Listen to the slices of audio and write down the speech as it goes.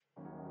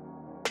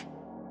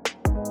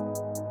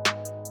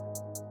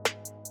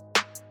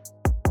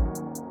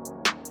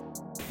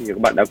Như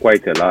các bạn đã quay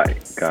trở lại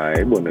cái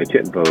buổi nói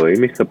chuyện với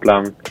Mr.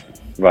 Blanc,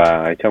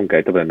 và trong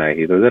cái tập lần này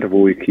thì tôi rất là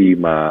vui khi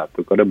mà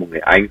tôi có được một người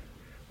anh,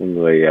 một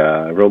người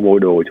role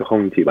model cho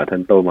không chỉ bản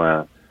thân tôi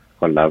mà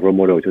còn là role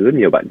model cho rất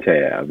nhiều bạn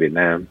trẻ ở Việt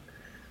Nam.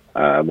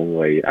 Một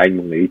người anh,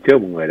 một người đi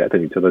trước, một người đã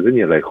từng cho tôi rất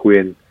nhiều lời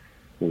khuyên,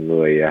 một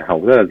người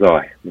học rất là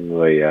giỏi, một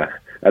người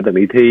đã từng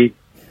đi thi,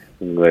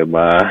 một người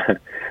mà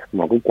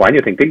mà cũng quá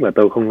nhiều thành tích mà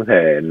tôi không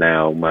thể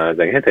nào mà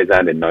dành hết thời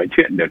gian để nói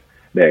chuyện được,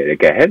 để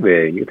kể hết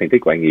về những thành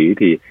tích của anh ấy.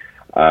 Thì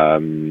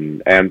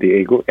em thì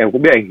em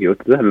cũng biết anh Hiếu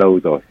rất là lâu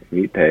rồi,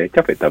 nghĩ thế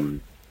chắc phải tầm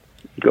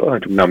cỡ hàng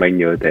chục năm anh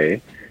nhớ thế.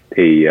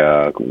 Thì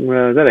cũng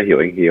rất là hiểu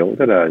anh Hiếu,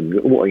 rất là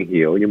ngưỡng mộ anh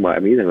Hiếu, nhưng mà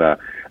em nghĩ rằng là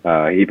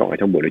hy vọng ở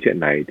trong buổi nói chuyện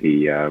này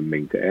thì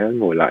mình sẽ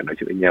ngồi lại nói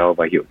chuyện với nhau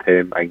và hiểu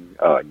thêm anh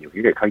ở nhiều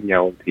khía cạnh khác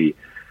nhau. Thì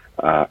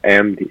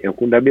em thì em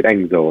cũng đã biết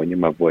anh rồi,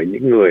 nhưng mà với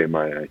những người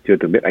mà chưa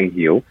từng biết anh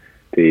Hiếu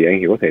thì anh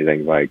Hiếu có thể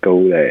dành vài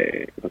câu để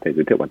có thể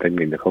giới thiệu bản thân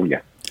mình được không nhỉ?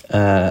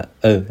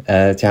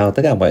 Chào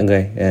tất cả mọi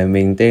người.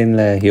 Mình tên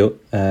là Hiếu,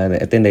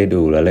 tên đầy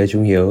đủ là Lê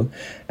Trung Hiếu.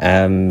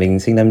 Mình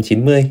sinh năm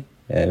 90.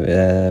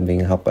 Mình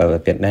học ở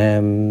Việt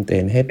Nam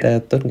đến hết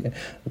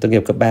tốt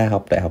nghiệp cấp 3,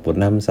 học đại học 1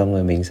 năm, xong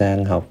rồi mình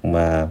sang học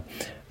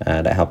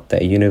đại học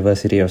tại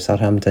University of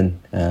Southampton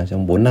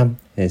trong 4 năm.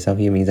 Thì sau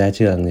khi mình ra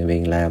trường thì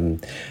mình làm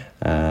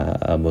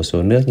ở một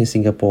số nước như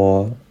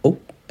Singapore, Úc,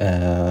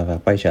 và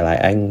quay trở lại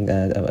Anh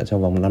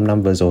trong vòng 5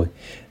 năm vừa rồi.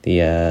 Thì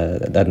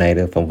đợt này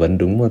được phỏng vấn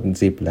đúng một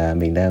dịp là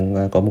mình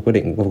đang có một quyết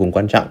định vô cùng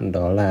quan trọng,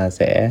 đó là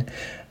sẽ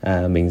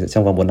mình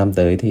trong vòng 1 năm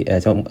tới thì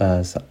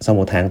sau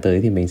 1 tháng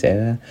tới thì mình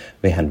sẽ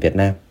về hẳn Việt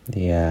Nam.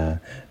 Thì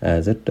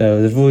rất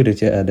vui được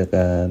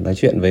nói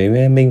chuyện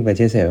với Minh và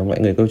chia sẻ với mọi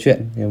người câu chuyện.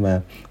 Nhưng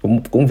mà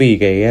cũng vì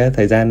cái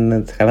thời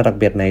gian khá là đặc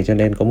biệt này cho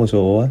nên có một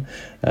số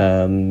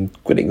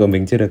quyết định của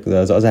mình chưa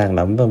được rõ ràng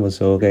lắm, và một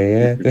số cái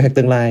kế hoạch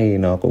tương lai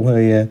nó cũng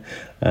hơi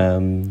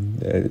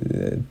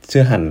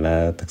chưa hẳn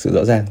là thực sự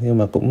rõ ràng. Nhưng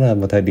mà cũng là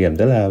một thời điểm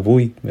rất là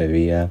vui, bởi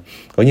vì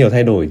có nhiều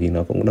thay đổi thì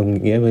nó cũng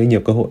đồng nghĩa với nhiều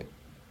cơ hội.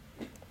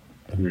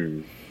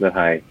 Rất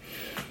hay.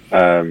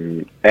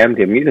 Em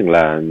thì em nghĩ rằng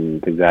là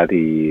thực ra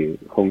thì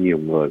không nhiều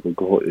người có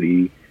cơ hội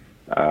đi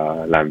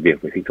làm việc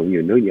và sinh sống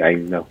nhiều nước như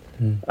anh đâu.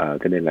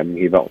 Thế nên là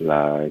mình hy vọng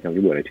là trong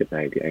cái buổi nói chuyện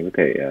này thì anh có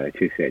thể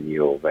chia sẻ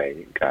nhiều về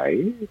những cái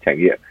trải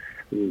nghiệm.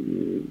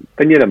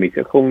 Tất nhiên là mình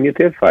sẽ không nhất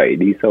thiết phải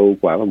đi sâu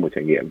quá vào một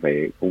trải nghiệm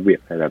về công việc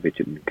hay là về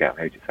chuyện tình cảm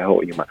hay chuyện xã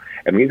hội, nhưng mà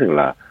em nghĩ rằng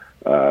là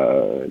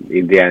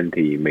in the end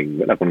thì mình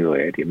vẫn là con người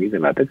ấy, thì em nghĩ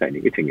rằng là tất cả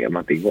những cái trải nghiệm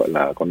mang tính gọi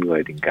là con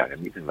người, tình cảm, em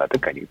nghĩ rằng là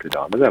tất cả những thứ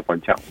đó nó rất là quan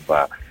trọng,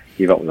 và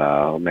hy vọng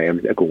là hôm nay em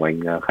sẽ cùng anh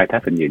khai thác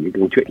thật nhiều những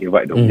câu chuyện như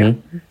vậy, đúng không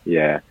nhỉ?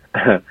 Yeah.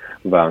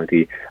 Vâng,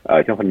 thì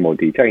ở trong phần 1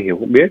 thì chắc anh Hiếu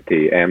cũng biết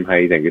thì em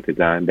hay dành cái thời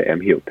gian để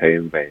em hiểu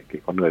thêm về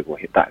cái con người của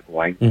hiện tại của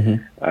anh,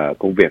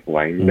 công việc của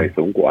anh, đời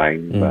sống của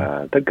anh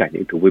và tất cả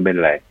những thú vui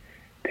bên lề.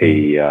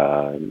 Thì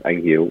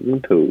anh Hiếu cũng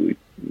thử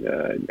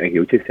anh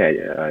Hiếu chia sẻ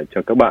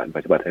cho các bạn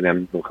và cho bản thân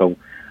em đúng không,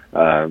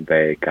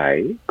 về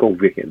cái công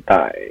việc hiện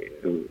tại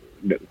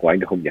của anh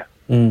được không nhỉ?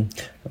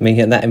 Mình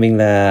hiện tại mình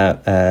là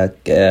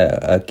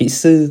kỹ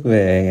sư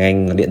về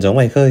ngành điện gió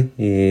ngoài khơi,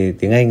 thì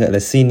tiếng Anh gọi là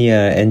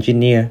Senior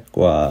Engineer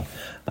của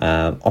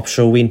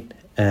Offshore Wind.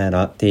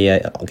 Đó thì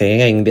cái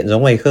ngành điện gió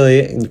ngoài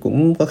khơi ấy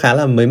cũng có khá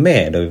là mới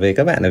mẻ đối với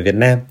các bạn ở Việt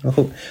Nam. Nó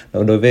không,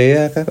 đối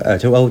với các ở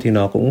châu Âu thì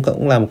nó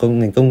cũng là một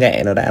ngành công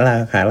nghệ, nó đã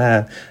là khá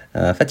là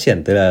phát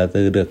triển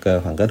từ được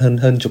khoảng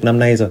hơn chục năm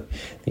nay rồi.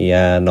 Thì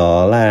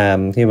nó là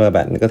khi mà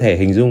bạn có thể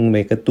hình dung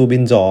mấy cái tua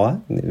bin gió,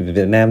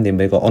 Việt Nam thì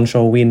mới có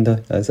onshore wind thôi,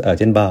 ở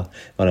trên bờ,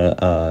 còn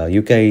ở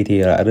UK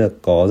thì đã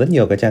được có rất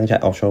nhiều cái trang trại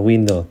offshore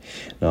wind rồi.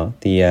 Đó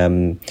thì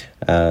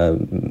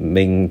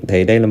mình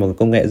thấy đây là một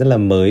công nghệ rất là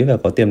mới và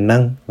có tiềm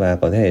năng, và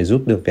có thể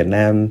giúp được Việt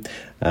Nam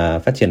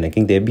phát triển nền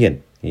kinh tế biển.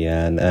 Thì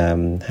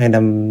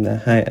năm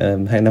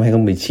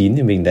 2019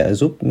 thì mình đã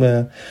giúp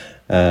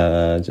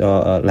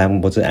cho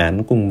làm một dự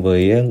án cùng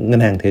với Ngân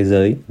hàng Thế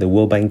giới, The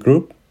World Bank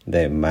Group,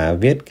 để mà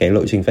viết cái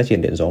lộ trình phát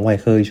triển điện gió ngoài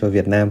khơi cho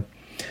Việt Nam,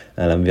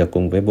 làm việc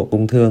cùng với Bộ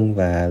Công Thương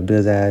và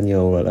đưa ra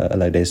nhiều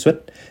lời đề xuất.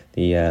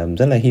 Thì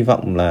rất là hy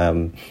vọng là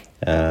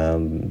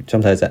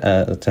trong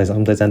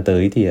thời gian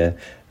tới thì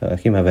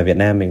khi mà về Việt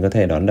Nam mình có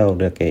thể đón đầu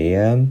được cái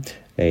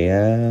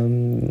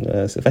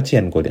sự phát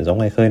triển của điện gió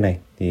ngoài khơi này.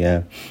 Thì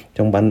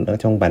trong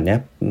bản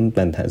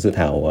dự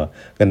thảo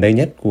gần đây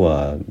nhất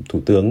của Thủ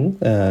tướng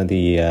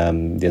thì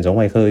điện gió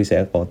ngoài khơi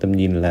sẽ có tầm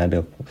nhìn là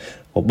được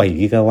có 7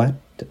 gigawatt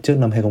trước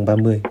năm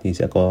 2030, thì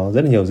sẽ có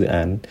rất là nhiều dự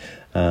án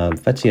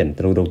phát triển.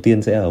 Đầu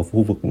tiên sẽ ở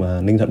khu vực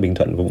Ninh Thuận, Bình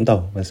Thuận và Vũng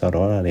Tàu, và sau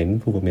đó là đến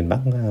khu vực miền Bắc,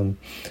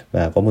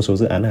 và có một số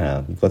dự án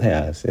có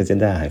thể sẽ diễn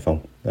ra ở Hải Phòng,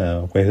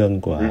 quê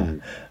hương của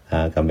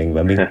cả mình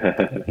và Minh.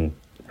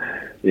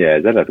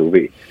 Yeah, rất là thú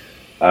vị.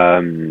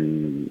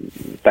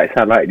 Tại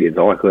sao lại điện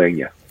gió ngoài khơi anh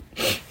nhỉ?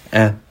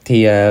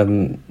 Thì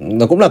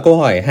nó cũng là câu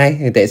hỏi hay.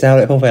 Thì tại sao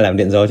lại không phải làm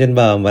điện gió trên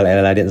bờ mà lại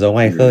là điện gió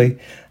ngoài khơi?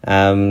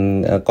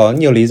 Có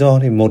nhiều lý do.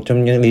 Thì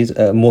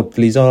một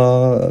lý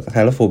do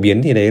khá là phổ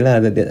biến thì đấy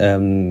là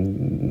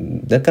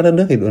các đất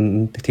nước thì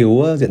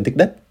thiếu diện tích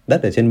đất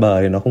đất ở trên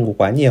bờ thì nó không có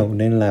quá nhiều,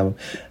 nên là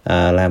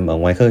làm ở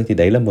ngoài khơi thì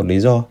đấy là một lý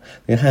do.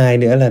 Thứ hai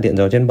nữa là điện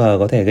gió trên bờ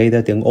có thể gây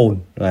ra tiếng ồn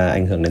và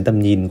ảnh hưởng đến tầm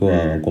nhìn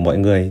của mọi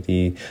người,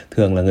 thì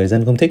thường là người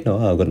dân không thích nó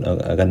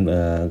ở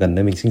gần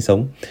nơi mình sinh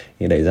sống,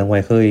 thì đẩy ra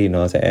ngoài khơi thì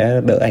nó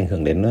sẽ đỡ ảnh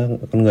hưởng đến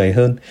con người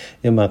hơn.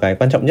 Nhưng mà cái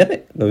quan trọng nhất ấy,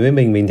 đối với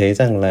mình thấy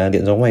rằng là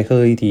điện gió ngoài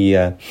khơi thì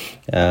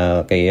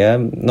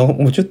nó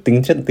một chút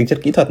tính chất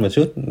kỹ thuật một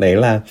chút, đấy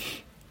là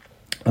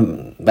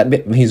bạn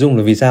biết hình dung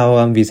là vì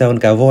sao con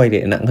cá voi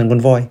để nặng hơn con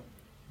voi.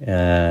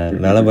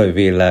 Đó là bởi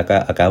vì là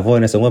cá voi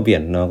nó sống ở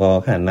biển, nó có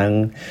khả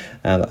năng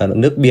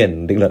nước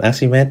biển, định luật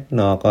Archimedes,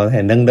 nó có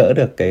thể nâng đỡ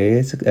được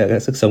cái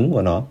sức sống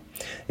của nó.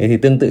 Thế thì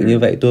tương tự như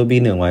vậy, tua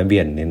bin ở ngoài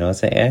biển thì nó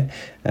sẽ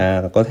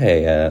có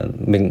thể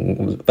mình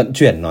vận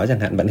chuyển nó, chẳng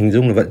hạn bạn hình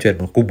dung là vận chuyển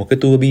cùng một cái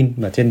tua bin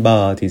mà trên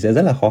bờ thì sẽ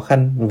rất là khó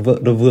khăn,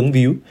 nó vướng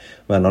víu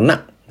và nó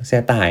nặng,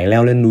 xe tải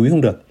leo lên núi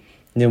không được.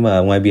 Nhưng mà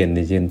ở ngoài biển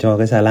thì chỉ cho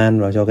cái xà lan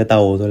và cho cái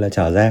tàu thôi là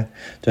chở ra.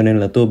 Cho nên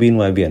là tua bin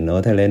ngoài biển nó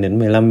có thể lên đến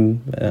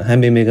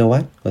 20 MW.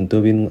 Còn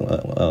tua bin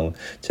ở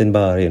trên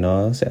bờ thì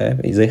nó sẽ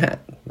bị giới hạn,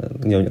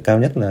 cao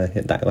nhất là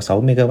hiện tại có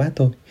 6 MW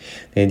thôi.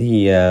 Thế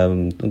thì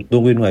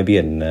tua bin ngoài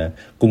biển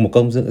cùng một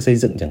công xây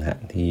dựng chẳng hạn,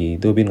 thì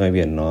tua bin ngoài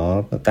biển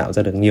nó tạo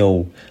ra được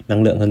nhiều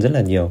năng lượng hơn rất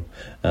là nhiều.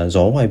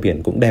 Gió ngoài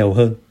biển cũng đều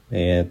hơn.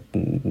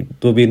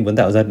 Tua bin muốn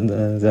tạo ra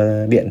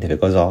điện thì phải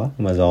có gió,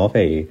 mà gió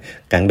phải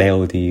càng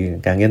đều thì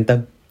càng yên tâm.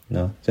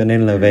 Đó. Cho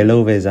nên là về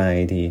lâu về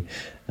dài thì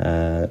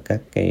các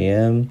cái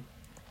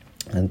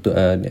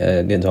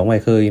điện gió ngoài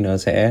khơi nó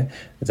sẽ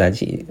giá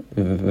trị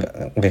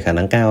về khả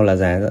năng cao là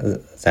giá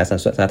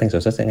thành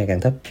sản xuất sẽ ngày càng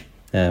thấp,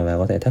 và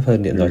có thể thấp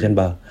hơn điện gió trên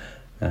bờ.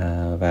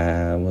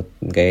 Và một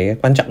cái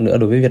quan trọng nữa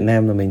đối với Việt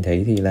Nam là mình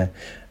thấy thì là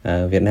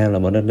Việt Nam là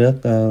một đất nước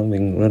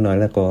mình luôn nói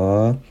là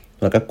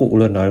và các cụ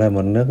luôn nói là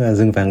một nước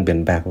rừng vàng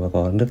biển bạc và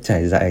có nước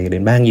trải dài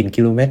đến 3.000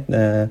 km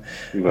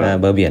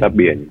bờ biển.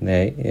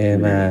 Đấy,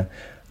 mà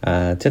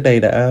trước đây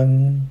đã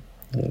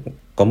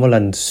có một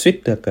lần suýt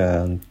được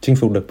chinh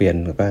phục được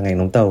biển qua ngành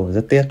đóng tàu.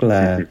 Rất tiếc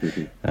là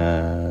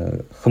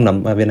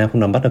Việt Nam không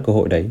nắm bắt được cơ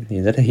hội đấy.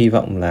 Thì rất là hy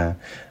vọng là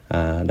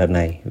đợt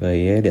này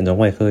với điện gió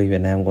ngoài khơi,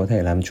 Việt Nam có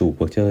thể làm chủ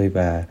cuộc chơi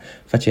và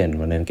phát triển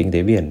một nền kinh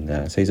tế biển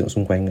xây dựng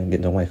xung quanh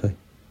điện gió ngoài khơi.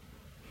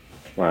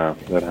 Wow,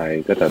 rất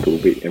hay, rất là thú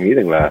vị. Em nghĩ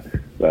rằng là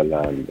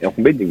em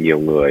không biết được nhiều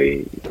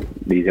người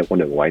đi theo con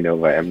đường của anh đâu,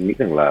 và em nghĩ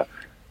rằng là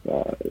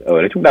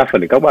ở đây chúng đa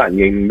phần thì các bạn,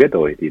 như anh biết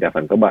rồi, thì đa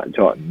phần các bạn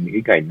chọn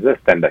những cái ngành rất là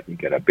standard như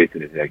kiểu là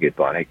business hay kế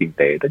toán hay kinh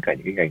tế, tất cả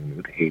những cái ngành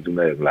có thể hình dung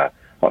ra được là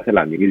họ sẽ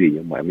làm những cái gì.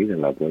 Nhưng mà em nghĩ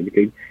rằng là với những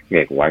cái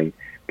nghề của anh,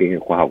 cái nghề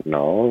khoa học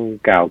nó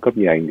cao cấp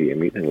như anh, thì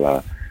em nghĩ rằng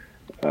là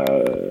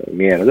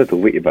nghe nó rất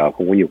thú vị và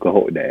không có nhiều cơ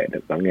hội để được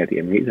lắng nghe. Thì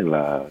em nghĩ rằng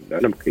là đó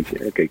là một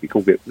cái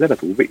công việc rất là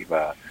thú vị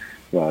và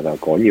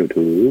có nhiều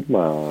thứ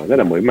mà rất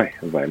là mới mẻ.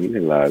 Và em nghĩ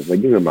rằng là với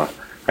những người mà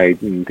hay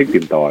thích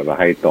tìm tòi và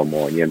hay tò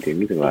mò như em thì em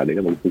nghĩ rằng là đấy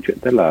là một câu chuyện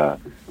rất là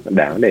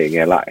đáng để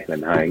nghe lại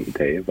lần hai như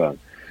thế. Vâng.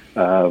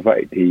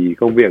 Vậy thì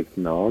công việc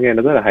nó nghe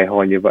nó rất là hay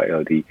ho như vậy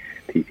rồi,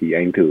 thì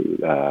anh thử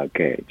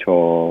kể cho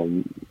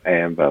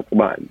em và các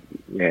bạn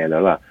nghe đó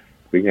là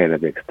cái ngày làm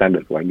việc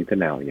standard của anh như thế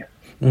nào nhỉ?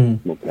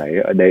 Một cái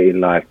day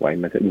in life của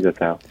anh nó sẽ như ra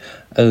sao?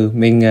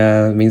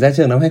 Mình ra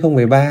trường năm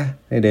 2013,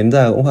 đến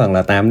giờ cũng khoảng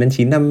là 8 đến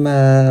 9 năm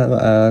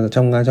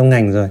trong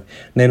ngành rồi,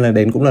 nên là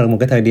đến cũng là một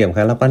cái thời điểm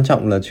khá là quan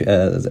trọng, là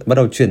bắt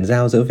đầu chuyển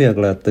giao giữa việc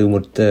là từ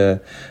một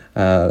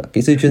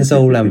kỹ sư chuyên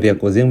sâu làm việc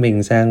của riêng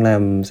mình sang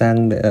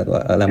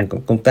làm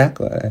công tác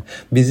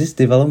business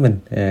development.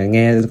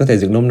 Nghe có thể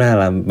dựng nôm na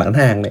là bán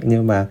hàng đấy,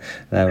 nhưng mà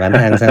là bán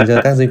hàng sang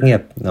cho các doanh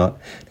nghiệp đó.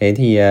 Thế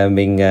thì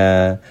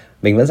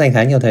mình vẫn dành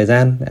khá nhiều thời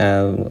gian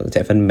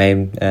chạy phần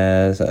mềm,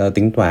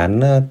 tính toán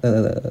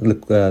lực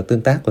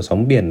tương tác của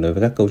sóng biển đối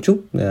với các cấu trúc,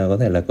 có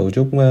thể là cấu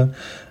trúc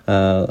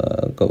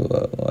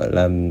gọi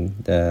là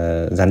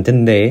dàn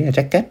chân đế,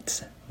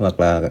 jackets, hoặc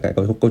là cái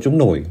cấu trúc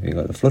nổi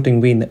gọi là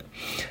floating wing ấy.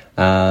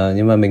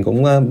 Nhưng mà mình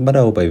cũng bắt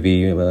đầu bởi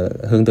vì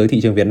hướng tới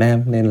thị trường Việt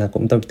Nam, nên là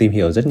cũng tìm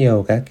hiểu rất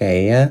nhiều các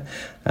cái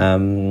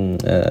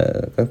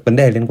các vấn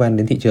đề liên quan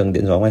đến thị trường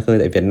điện gió ngoài khơi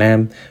tại Việt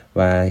Nam.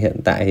 Và hiện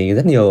tại thì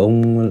rất nhiều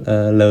ông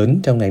lớn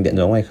trong ngành điện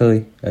gió ngoài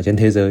khơi ở trên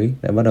thế giới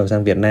đã bắt đầu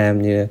sang Việt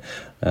Nam, như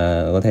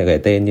có thể kể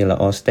tên như là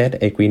Ørsted,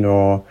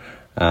 Equinor,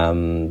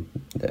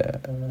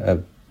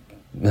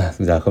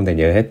 giờ không thể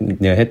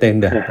nhớ hết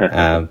tên được.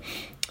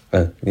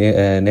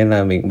 Nên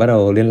là mình bắt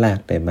đầu liên lạc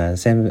để mà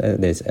xem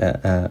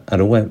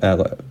đúng rồi,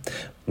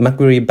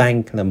 Macquarie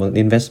Bank là một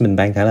investment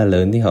bank khá là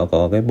lớn, thì họ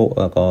có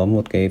có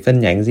một cái phân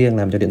nhánh riêng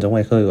làm cho điện gió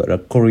ngoài khơi gọi là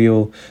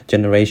Corio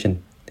Generation.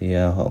 Thì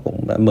họ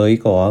cũng đã mới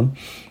có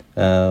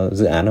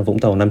dự án ở Vũng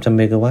Tàu 500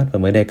 MW và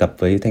mới đề cập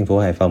với thành phố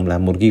Hải Phòng là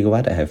 1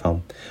 GW tại Hải Phòng.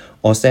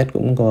 Ørsted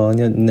cũng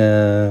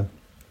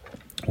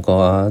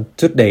có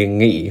chút đề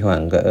nghị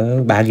khoảng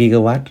cỡ 3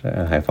 GW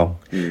ở Hải Phòng.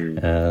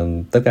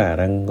 Tất cả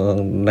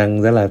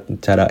đang rất là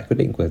chờ đợi quyết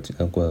định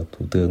của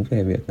Thủ tướng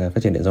về việc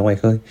phát triển điện gió ngoài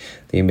khơi.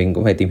 Thì mình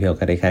cũng phải tìm hiểu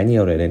cái đấy khá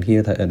nhiều để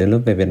đến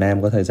lúc về Việt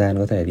Nam có thời gian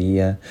có thể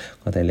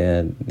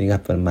đi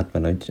gặp mặt và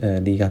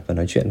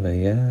nói chuyện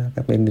với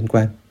các bên liên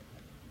quan.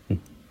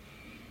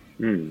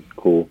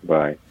 Cool,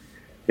 right.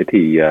 Thế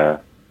thì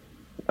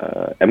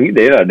Em nghĩ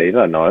đấy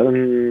là nó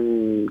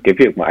cái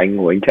việc mà anh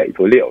ngồi anh chạy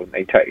số liệu,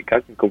 anh chạy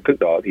các công thức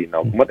đó thì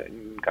nó mất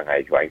cả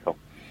ngày của anh không?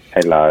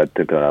 Hay là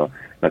thường thường là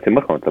nó sẽ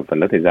mất khoảng tầm phần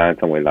lớn thời gian,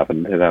 xong rồi là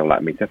phần thời gian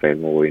lại mình sẽ phải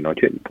ngồi nói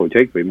chuyện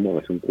project với mọi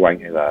người xung quanh,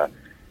 hay là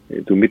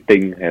do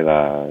meeting, hay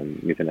là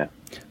như thế nào?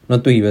 Nó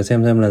tùy vào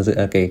xem là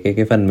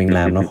cái phần mình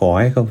làm nó khó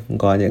hay không.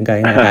 Có những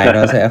cái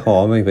nó sẽ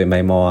khó, mình phải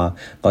mày mò.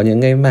 Có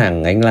những cái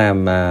mảng anh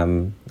làm mà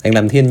anh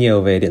làm thiên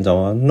nhiều về điện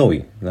gió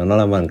nổi, nó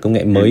là mảng công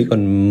nghệ mới,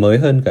 còn mới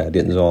hơn cả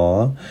điện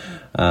gió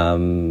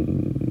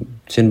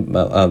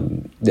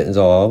điện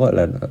gió gọi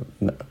là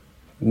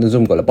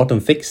dùng gọi là bottom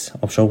fix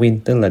offshore wind,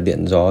 tức là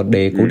điện gió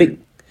đế cố định.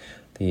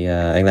 Thì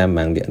anh làm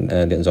mảng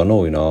điện gió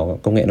nổi, nó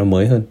công nghệ nó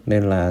mới hơn,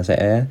 nên là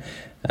sẽ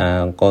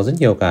có rất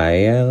nhiều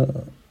cái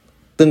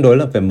tương đối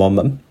là phải mò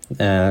mẫm,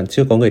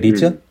 chưa có người đi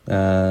trước.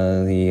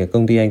 Thì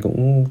công ty anh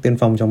cũng tiên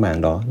phong trong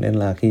mảng đó, nên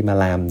là khi mà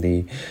làm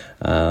thì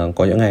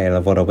có những ngày là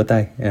vò đầu bứt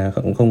tay,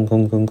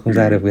 không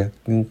ra được việc.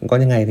 Nhưng có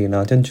những ngày thì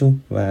nó chân chu,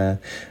 và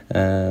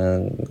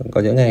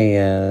có những ngày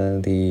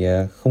thì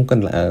không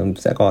cần là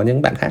sẽ có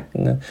những bạn khác.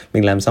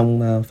 Mình làm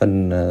xong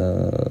phần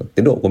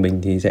tiến độ của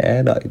mình thì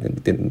sẽ đợi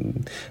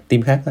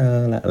team khác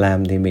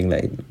làm, thì mình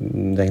lại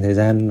dành thời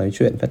gian nói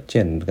chuyện phát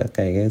triển các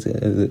cái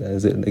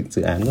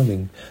dự án của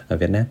mình ở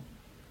Việt Nam.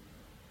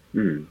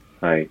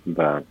 Hay.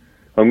 Và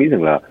tôi nghĩ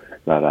rằng là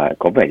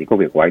có vẻ những công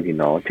việc của anh thì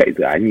nó chạy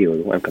dự án nhiều,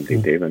 đúng không? Em cảm thấy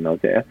thế, và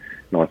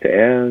nó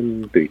sẽ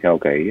tùy theo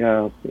cái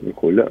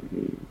khối lượng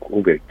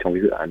công việc trong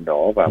cái dự án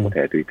đó, và có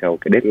thể tùy theo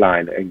cái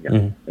deadline nữa anh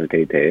nhỉ?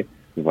 Thấy thế.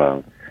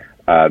 Vâng.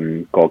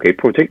 Có cái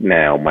project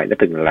nào mà anh đã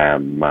từng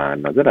làm mà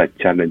nó rất là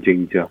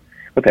challenging chưa?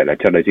 Có thể là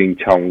challenging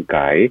trong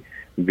cái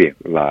việc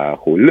là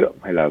khối lượng,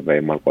 hay là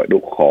về mặt gọi độ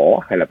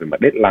khó, hay là về mặt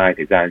deadline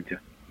thời gian chưa?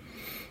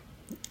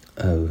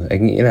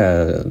 Anh nghĩ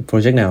là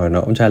project nào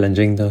nó cũng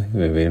challenging thôi,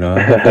 bởi vì nó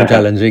không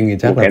challenging thì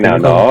chắc là cái nào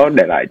không. Nó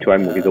để lại cho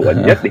anh một cái dấu ấn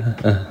nhất đi.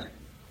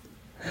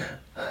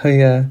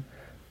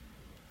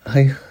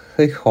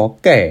 Hơi khó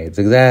kể.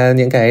 Thực ra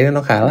những cái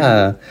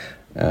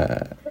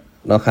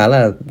nó khá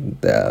là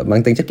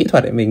mang tính chất kỹ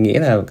thuật ấy. Mình nghĩ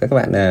là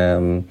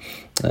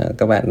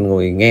các bạn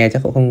ngồi nghe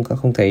chắc cũng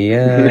không thấy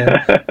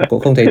cũng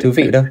không thấy thú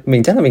vị đâu.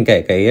 Chắc là mình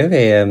kể cái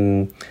về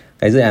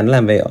cái dự án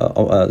làm về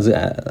dự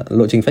án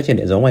lộ trình phát triển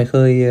điện gió ngoài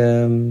khơi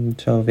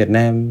cho Việt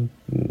Nam.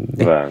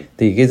 Vâng.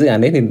 Thì cái dự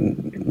án đấy thì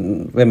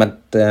về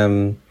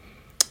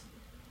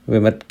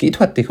mặt kỹ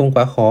thuật thì không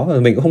quá khó, và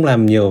mình cũng không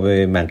làm nhiều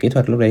về mảng kỹ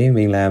thuật. Lúc đấy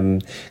mình làm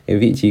cái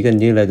vị trí gần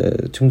như là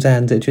trung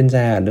gian giữa chuyên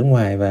gia ở nước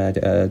ngoài và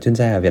chuyên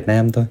gia ở Việt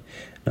Nam thôi.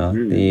 Đó.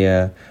 Thì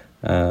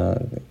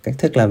cách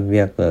thức làm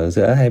việc ở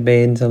giữa hai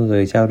bên, xong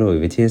rồi trao đổi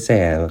với chia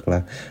sẻ, hoặc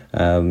là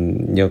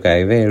nhiều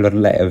cái về luật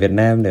lệ ở Việt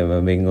Nam để mà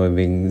mình ngồi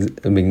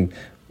mình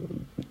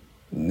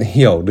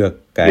hiểu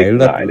được cái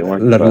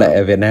luật lệ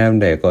ở Việt Nam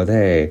để có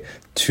thể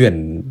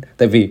chuyển.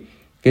 Tại vì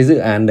cái dự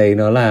án đấy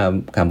nó là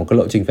cả một cái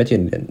lộ trình phát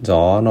triển điện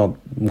gió, nó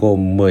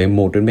gồm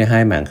 11 đến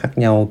 12 mảng khác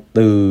nhau,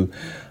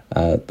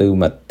 từ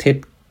mặt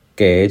thiết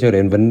kế cho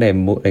đến vấn đề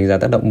đánh giá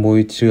tác động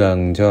môi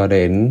trường, cho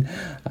đến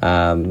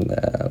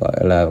gọi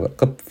là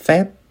cấp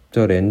phép,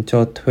 cho đến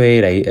cho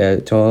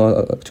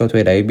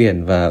thuê đáy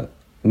biển, và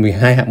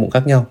 12 hạng mục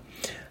khác nhau.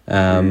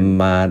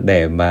 Mà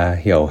để mà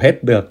hiểu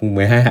hết được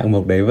 12 hạng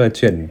mục đấy và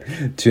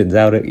chuyển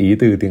giao được ý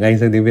từ tiếng Anh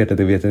sang tiếng Việt, và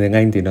từ Việt sang tiếng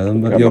Anh, thì nó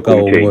yêu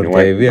cầu một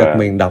cái việc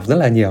mình đọc rất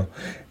là nhiều.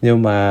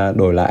 Nhưng mà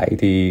đổi lại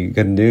thì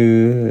gần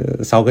như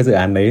sau cái dự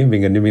án đấy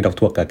mình đọc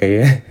thuộc cả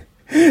cái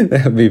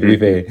vì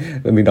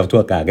mình đọc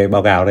thuộc cả cái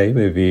báo cáo đấy,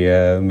 bởi vì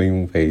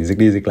mình phải dịch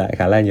đi dịch lại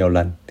khá là nhiều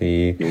lần.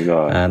 Thì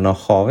nó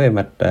khó về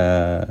mặt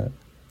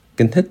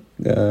kiến thức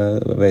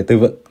về từ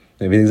vựng.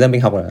 Bởi vì thực ra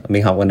mình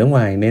học ở nước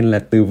ngoài, nên là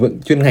từ vựng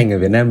chuyên ngành ở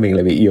Việt Nam mình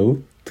lại bị yếu,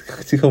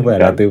 chứ không phải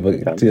là từ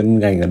vựng chuyên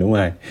ngành ở nước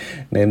ngoài.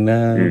 Nên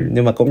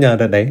nhưng mà cũng nhờ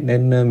đợt đấy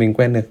nên mình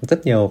quen được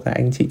rất nhiều các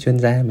anh chị chuyên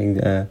gia, mình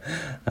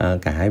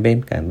cả hai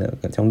bên, cả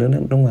trong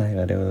nước ngoài,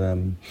 và đều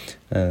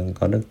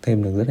có được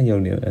thêm được rất là nhiều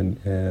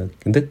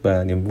kiến thức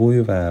và niềm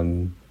vui, và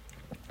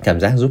cảm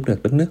giác giúp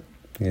được đất nước,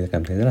 thì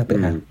cảm thấy rất là tự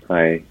hào.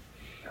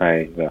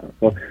 Hay.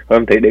 Và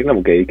em thấy đấy là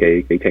một cái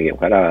trải nghiệm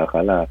khá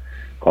là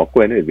khó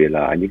quên, bởi vì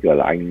là như kiểu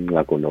là anh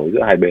là cầu nối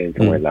giữa hai bên,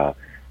 xong rồi là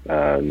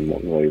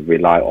mọi người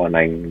rely on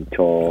anh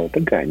cho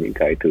tất cả những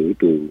cái thứ,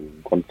 từ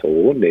con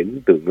số đến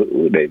từ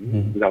ngữ đến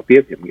giao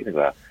tiếp. Thì em nghĩ rằng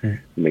là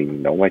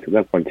mình đóng vai trò rất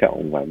là quan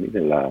trọng, và nghĩ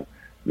rằng là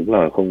đúng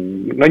là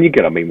không, nó như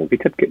kiểu là mình một cái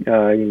chất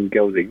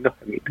keo dính thôi.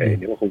 Em nghĩ thế.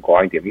 Nếu mà không có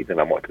anh thì em nghĩ rằng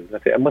là mọi thứ nó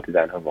sẽ mất thời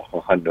gian hơn và khó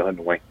khăn nữa hơn,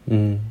 đúng không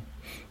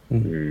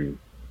anh?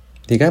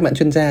 Thì các bạn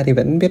chuyên gia thì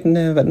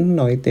vẫn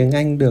nói tiếng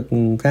Anh được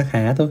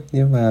khá thôi,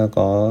 nhưng mà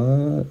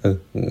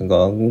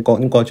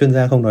có chuyên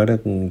gia không nói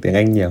được tiếng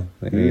Anh nhiều.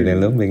 Vì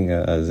đến lúc mình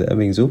ở giữa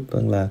mình giúp,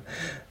 là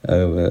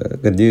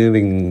gần như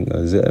mình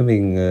ở giữa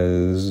mình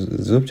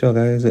giúp cho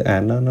cái dự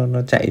án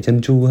nó chạy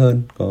chân chu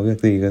hơn. Có việc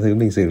gì cái thứ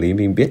mình xử lý,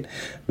 mình biết,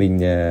 mình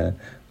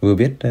vừa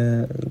biết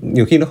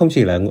nhiều khi nó không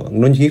chỉ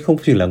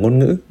là ngôn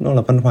ngữ, nó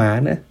là văn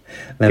hóa nữa.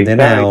 Làm thế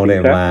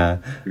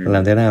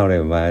nào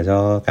để mà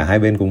cho cả hai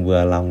bên cùng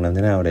vừa lòng, làm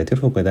thế nào để thuyết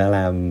phục người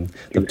ta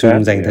tập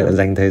trung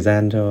dành thời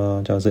gian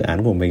cho dự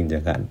án của mình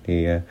chẳng hạn.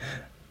 Thì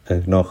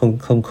nó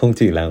không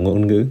chỉ là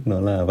ngôn ngữ, nó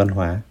là văn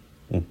hóa.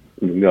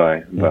 Đúng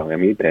rồi, vâng,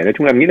 em nghĩ thế. Nói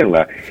chung là em nghĩ rằng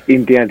là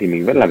India thì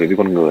mình vẫn làm việc với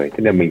con người, thế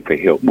nên mình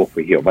buộc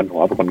phải hiểu văn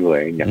hóa của con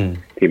người anh nhỉ.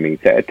 Thì mình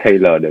sẽ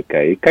tailor được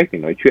cái cách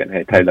mình nói chuyện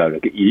hay tailor được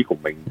cái ý của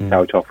mình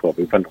sao cho phù hợp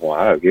với văn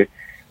hóa ở cái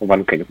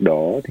văn cảnh lúc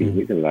đó. Thì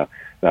nghĩ rằng là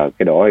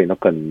cái đó thì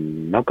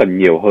nó cần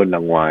nhiều hơn là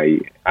ngoài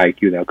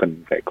IQ, nó cần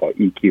phải có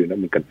EQ, nó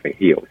mình cần phải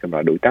hiểu xem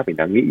là đối tác mình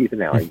đang nghĩ như thế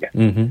nào anh nhỉ.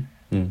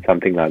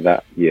 Something like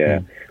that.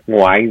 Yeah.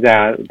 Ngoài anh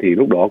ra thì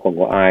lúc đó còn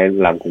có ai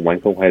làm cùng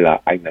anh không, hay là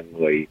anh là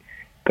người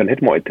cần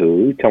hết mọi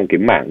thứ trong cái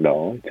mảng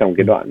đó, trong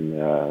cái đoạn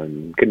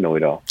kết nối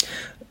đó?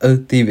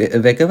 Thì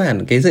về cơ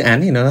bản cái dự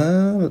án thì nó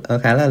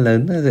khá là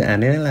lớn. Dự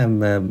án ấy làm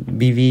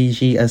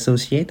BVG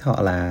Associate,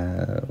 họ là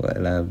gọi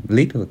là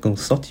lead của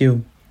consortium.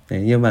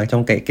 Đấy, nhưng mà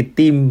trong cái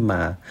team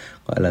mà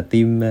gọi là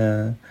team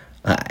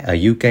ở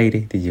UK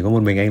đi thì chỉ có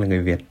một mình anh là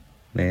người Việt.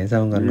 Đấy,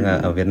 xong còn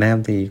ở Việt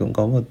Nam thì cũng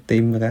có một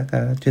team các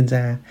chuyên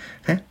gia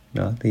khác.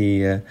 Đó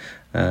thì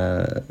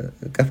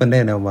các vấn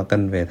đề nào mà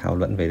cần phải thảo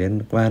luận về liên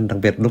quan, đặc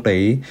biệt lúc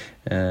đấy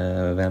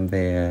làm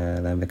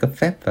về cấp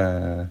phép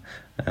và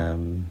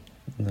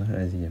nó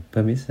là gì nhỉ?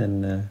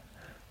 Permission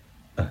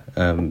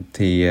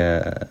thì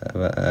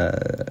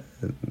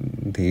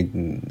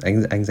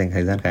anh dành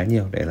thời gian khá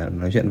nhiều để là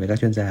nói chuyện với các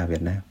chuyên gia ở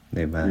Việt Nam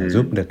để mà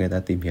giúp được người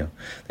ta tìm hiểu.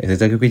 Để thực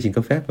ra cái quy trình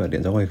cấp phép ở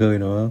điện gió ngoài khơi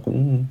nó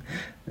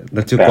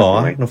chưa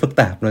có, nó phức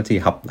tạp, nó chỉ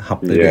học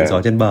từ điện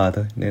gió trên bờ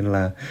thôi, nên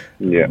là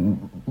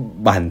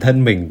bản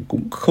thân mình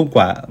cũng không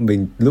quá,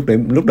 mình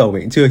lúc đầu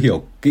mình cũng chưa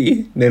hiểu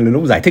kỹ, nên là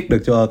lúc giải thích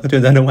được cho các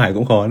chuyên gia nước ngoài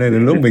cũng khó, nên là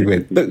lúc mình phải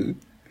tự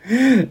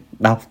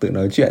đọc, tự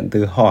nói chuyện,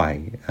 tự hỏi,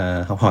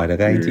 học hỏi được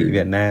các anh chị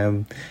Việt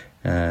Nam,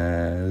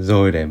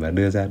 rồi để mà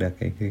đưa ra được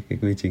cái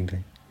quy trình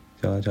này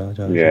cho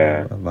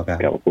báo cáo.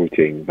 Cả một công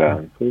trình và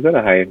cũng rất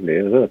là hay, đấy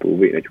là rất là thú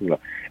vị. Nói chung là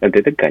em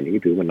thấy tất cả những cái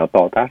thứ mà nó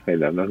to tát hay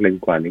là nó liên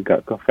quan đến cả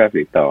cấp phép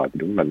giấy tờ thì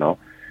đúng là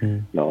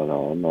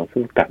nó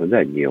phức tạp rất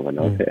là nhiều, và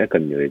nó sẽ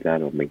cần nhiều thời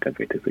gian, và mình cần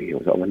phải thực sự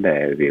hiểu rõ vấn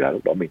đề, vì là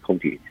lúc đó mình không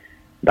chỉ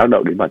tác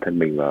động đến bản thân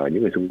mình và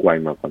những người xung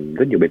quanh mà còn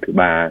rất nhiều bên thứ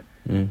ba.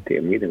 Thì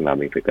em nghĩ rằng là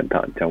mình phải cẩn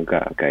thận trong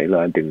cả cái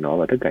lời ăn tiếng nói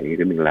và tất cả những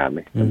cái mình làm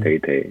ấy. Em thấy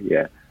thế.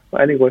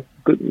 But anyway,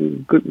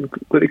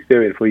 good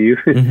experience for you.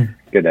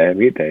 Kiểu đấy em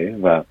nghĩ thế.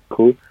 Và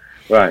cool.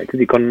 Right. Thế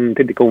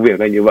thì công việc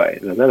này như vậy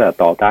nó rất là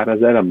to tát, nó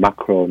rất là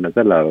macro, nó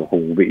rất là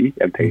hùng vĩ,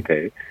 em thấy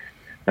thế.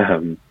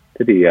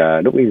 Thế thì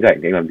lúc anh rảnh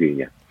thì anh làm gì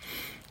nhỉ?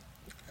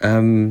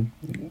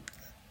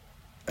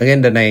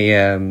 Again,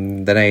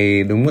 đợt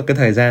này đúng là cái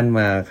thời gian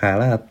mà khá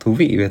là thú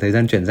vị về thời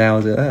gian chuyển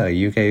giao giữa ở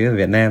UK và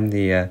Việt Nam.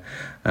 Thì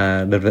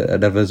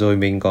đợt vừa rồi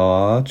mình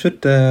có chút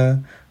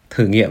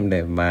thử nghiệm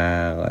để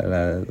mà gọi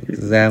là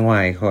ra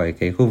ngoài khỏi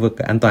cái khu vực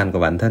an toàn của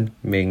bản thân.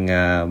 Mình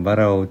bắt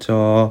đầu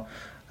cho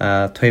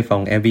thuê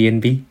phòng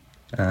Airbnb.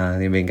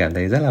 Thì mình cảm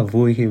thấy rất là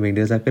vui khi mình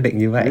đưa ra quyết định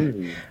như vậy.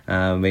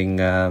 Mình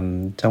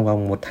trong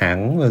vòng 1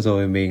 tháng vừa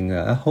rồi mình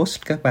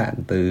host các bạn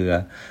từ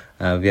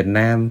Việt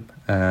Nam,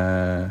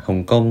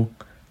 Hồng Kông,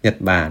 Nhật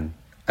Bản,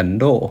 Ấn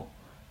Độ,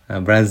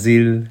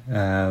 Brazil,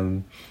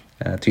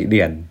 Thụy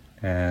Điển,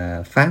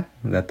 Pháp,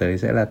 là tới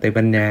sẽ là Tây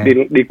Ban Nha.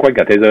 Đi quanh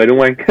cả thế giới đúng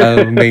không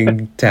anh? Mình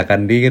chả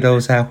cần đi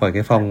đâu xa khỏi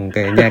cái phòng,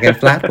 cái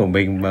flat của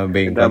mình mà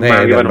mình có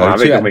thể được nói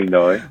chuyện.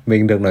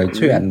 Mình được nói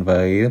chuyện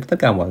với tất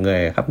cả mọi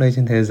người khắp nơi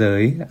trên thế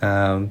giới.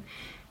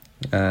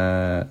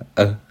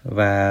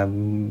 Và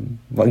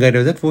mọi người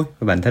đều rất vui,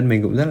 và bản thân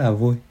mình cũng rất là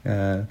vui.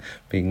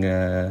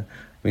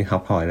 Mình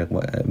học hỏi được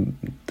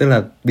tức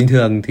là bình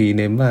thường thì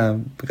nếu mà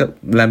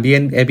làm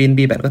Airbnb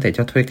bạn có thể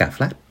cho thuê cả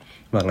flat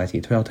hoặc là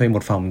chỉ thuê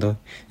một phòng thôi.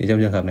 Thì trong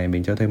trường hợp này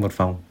mình cho thuê một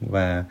phòng,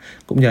 và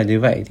cũng nhờ như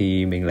vậy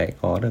thì mình lại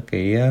có được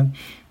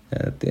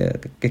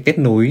cái kết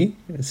nối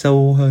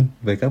sâu hơn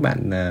với các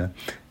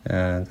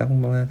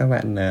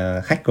bạn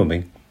khách của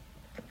mình.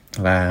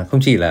 Và không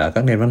chỉ là ở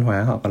các nền văn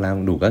hóa, họ còn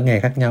làm đủ các nghề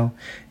khác nhau.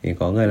 Thì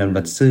có người làm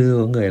luật sư,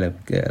 có người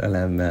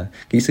làm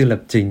kỹ sư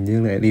lập trình,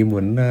 nhưng lại đi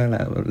muốn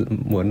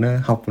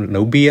học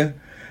nấu bia.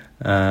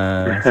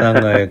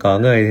 Xong rồi có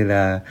người thì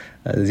là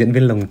diễn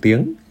viên lồng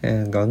tiếng,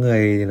 có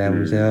người thì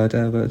làm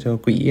cho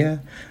quỹ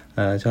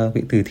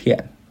từ thiện,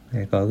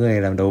 có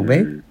người làm đầu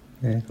bếp,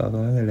 có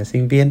người là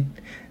sinh viên.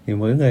 Thì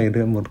mỗi người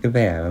đưa một cái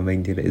vẻ, và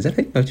mình thì lại rất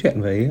thích nói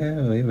chuyện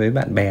với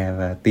bạn bè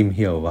và tìm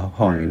hiểu và học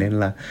hỏi. Nên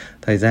là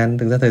thực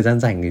ra thời gian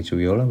rảnh thì chủ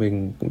yếu là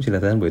mình cũng chỉ là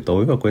thời gian buổi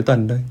tối và cuối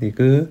tuần thôi. Thì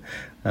cứ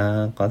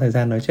có thời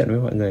gian nói chuyện với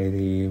mọi người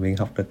thì mình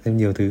học được thêm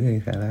nhiều thứ, thì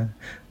khá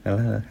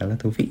là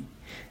thú vị.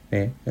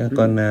 Đấy.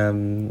 Còn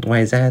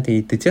ngoài ra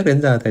thì từ trước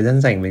đến giờ thời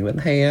gian rảnh mình vẫn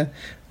hay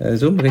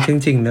giúp một cái chương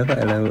trình nó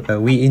gọi là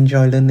We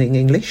Enjoy Learning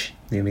English.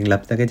 Thì mình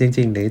lập ra cái chương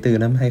trình đấy từ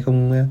năm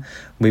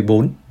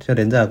 2014 cho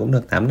đến giờ cũng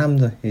được 8 năm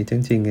rồi. Thì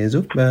chương trình ấy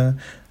giúp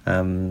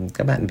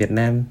các bạn Việt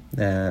Nam,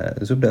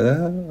 giúp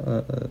đỡ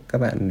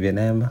các bạn Việt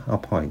Nam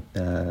học hỏi,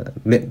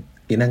 luyện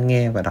kỹ năng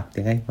nghe và đọc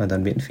tiếng Anh hoàn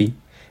toàn miễn phí.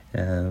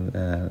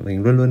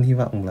 Mình luôn luôn hy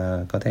vọng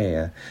là có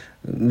thể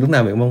lúc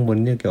nào mình mong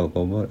muốn như kiểu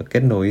có một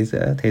kết nối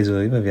giữa thế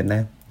giới và Việt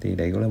Nam. Thì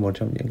đấy cũng là một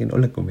trong những cái nỗ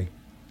lực của mình.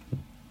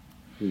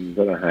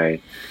 Rất là hay.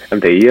 Em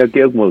thấy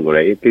cái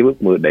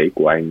ước mơ đấy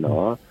của anh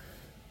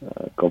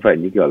có vẻ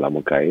như kiểu là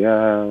một cái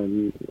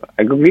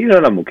anh có nghĩ nó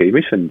là một cái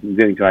mission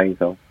riêng cho anh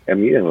không?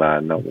 Em nghĩ rằng là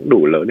nó cũng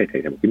đủ lớn để thể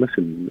hiện một cái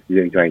mission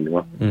riêng cho anh đúng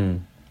không? Ừ.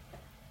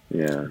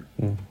 Yeah.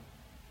 Ừ.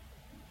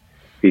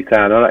 Vì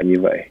sao nó lại như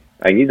vậy?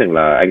 Anh nghĩ rằng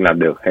là anh làm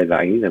được, hay là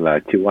anh nghĩ rằng là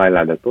chưa ai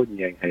làm được tốt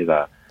như anh, hay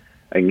là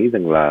anh nghĩ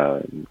rằng là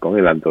có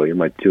người làm rồi nhưng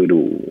mà chưa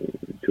đủ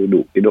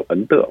cái độ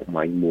ấn tượng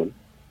mà anh muốn?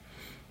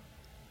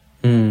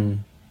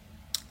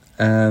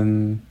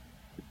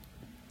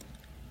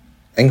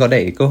 Anh có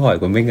để câu hỏi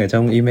của mình ở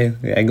trong email.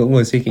 Anh cũng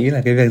ngồi suy nghĩ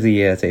là cái việc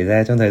gì xảy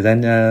ra trong thời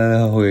gian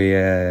hồi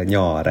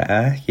nhỏ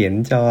đã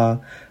khiến cho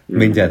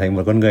mình trở thành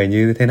một con người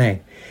như thế này.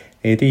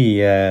 Thế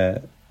thì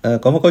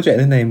có một câu chuyện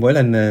thế này. Mỗi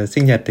lần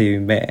sinh nhật thì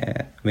mẹ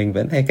mình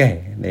vẫn hay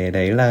kể. Để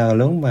đấy là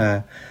lúc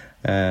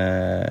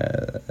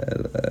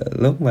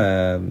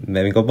mà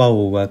mẹ mình có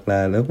bầu, hoặc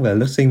là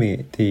lúc sinh mình,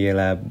 thì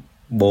là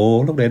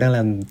bố lúc đấy đang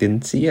làm tiến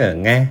sĩ ở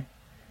Nga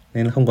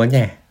nên không có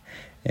nhà.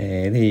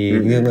 Thế thì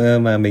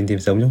nhưng mà mình thì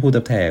sống trong khu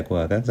tập thể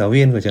của các giáo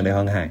viên của trường Đại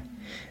học Hoàng Hải.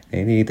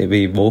 Thế thì tại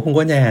vì bố không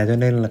có nhà cho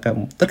nên là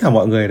tất cả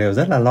mọi người đều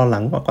rất là lo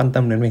lắng và quan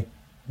tâm đến mình.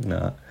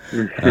 Đó.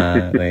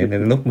 Đấy,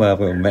 đến lúc mà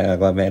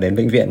mẹ đến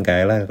bệnh viện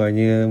cái là coi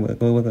như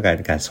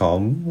cả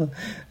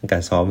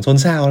xóm xôn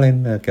xao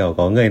lên, kiểu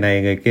có người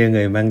này người kia,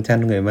 người mang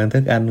chăn, người mang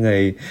thức ăn,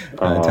 người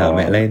chở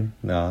mẹ lên.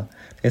 Đó.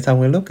 Thế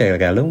xong cái lúc kể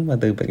cả lúc mà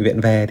từ bệnh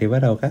viện về thì bắt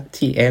đầu các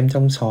chị em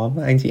trong xóm,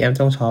 anh chị em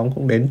trong xóm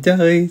cũng đến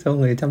chơi,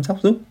 xong người chăm sóc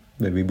giúp,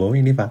 bởi vì bố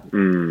mình đi vắng.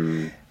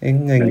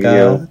 Mình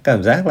có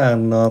cảm giác là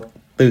nó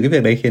từ cái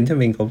việc đấy khiến cho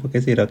mình có một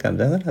cái gì đó cảm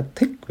giác rất là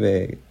thích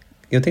về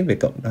yêu thích về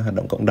hoạt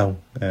động cộng đồng,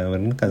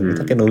 vẫn cảm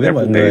giác kết nối với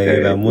mọi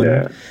người và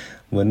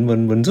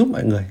muốn giúp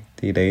mọi người.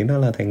 Thì đấy nó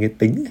là thành cái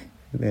tính.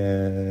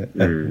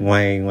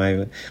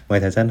 Ngoài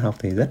thời gian học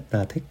thì rất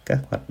là thích các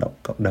hoạt động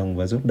cộng đồng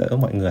và giúp đỡ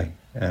mọi người,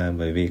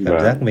 bởi vì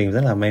cảm giác mình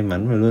rất là may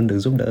mắn và luôn được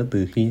giúp đỡ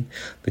từ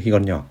khi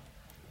còn nhỏ.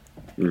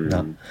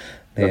 Đó.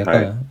 Thế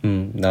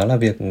đó là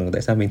việc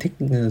tại sao mình thích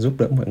giúp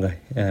đỡ mọi người.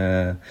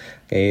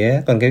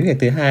 Còn cái việc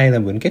thứ hai là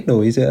muốn kết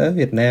nối giữa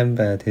Việt Nam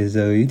và thế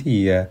giới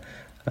thì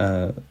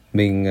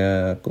mình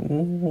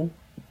cũng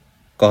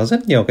có rất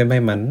nhiều cái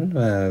may mắn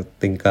và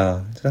tình cờ,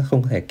 chắc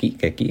không thể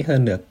kể kỹ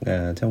hơn được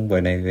trong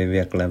buổi này về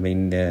việc là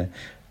mình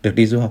được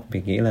đi du học.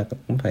 Mình nghĩ là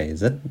cũng phải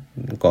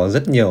có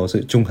rất nhiều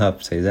sự trùng hợp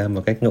xảy ra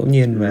một cách ngẫu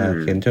nhiên và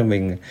khiến cho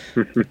mình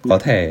có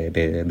thể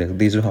để được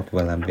đi du học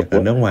và làm việc ở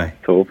nước ngoài.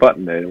 Số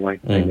phận đấy đúng không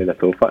anh? Anh là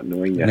số phận đúng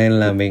không anh nhỉ? Nên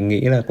là mình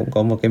nghĩ là cũng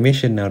có một cái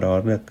mission nào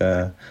đó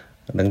được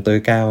đứng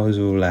tối cao,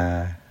 dù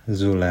là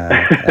dù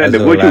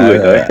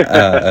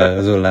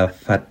là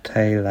Phật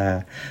hay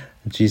là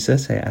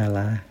Jesus hay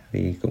Allah,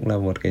 thì cũng là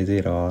một cái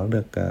gì đó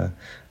được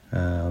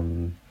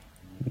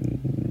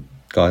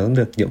có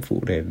được nhiệm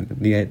vụ để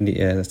đi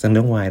sang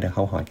nước ngoài, được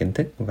học hỏi kiến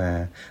thức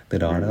và từ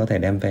đó nó có thể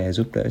đem về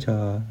giúp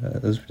cho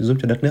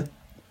đất nước.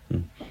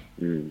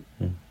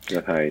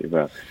 Thầy,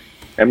 và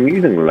em nghĩ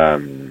rằng là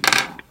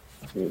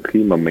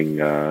khi mà mình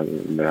là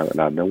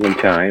đứa con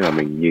trai và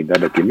mình nhìn ra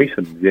được cái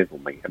mission riêng của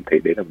mình, em thấy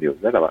đấy là điều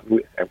rất là mãn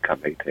nguyện. Em cảm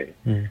thấy thế.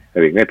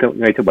 Bởi vì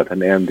ngay cho bản thân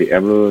em thì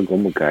em luôn có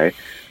một cái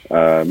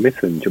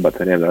mission cho bản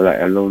thân em, đó là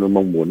em luôn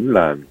mong muốn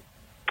là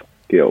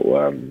kiểu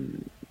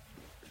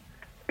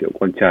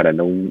con trai đàn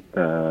ông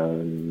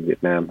Việt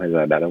Nam, hay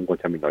là đàn ông con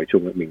trai mình nói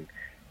chung, mình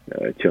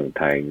trưởng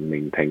thành,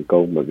 mình thành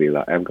công. Bởi vì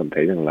là em cảm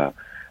thấy rằng là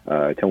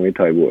trong cái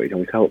thời buổi, trong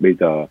cái xã hội bây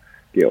giờ,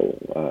 kiểu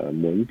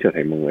muốn trở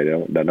thành một người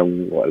đàn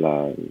ông gọi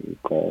là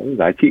có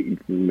giá trị,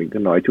 mình cứ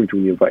nói chung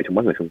như vậy trong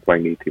mắt người xung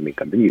quanh đi, thì mình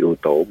cần rất nhiều yếu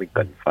tố. Mình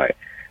cần phải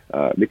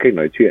biết cách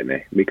nói chuyện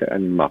này, biết cách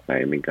ăn mặc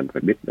này, mình cần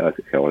phải biết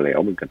sự khéo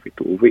léo, mình cần phải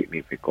thú vị,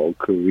 mình phải có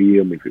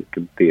career, mình phải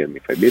kiếm tiền,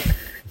 mình phải biết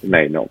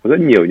này nọ. Có rất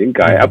nhiều những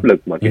cái áp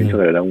lực mà khiến cho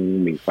người đàn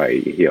ông mình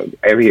phải hiểu.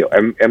 Em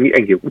nghĩ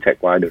anh Hiếu cũng trải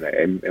qua điều này.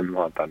 Em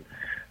hoàn toàn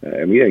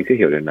em nghĩ anh sẽ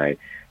hiểu điều này.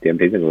 Thì em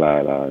thấy rằng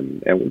là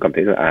em cũng cảm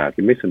thấy là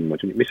cái mission, một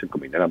trong những mission của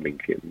mình đó là mình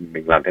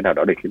làm thế nào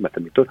đó để khiến bản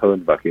thân mình tốt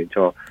hơn và khiến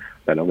cho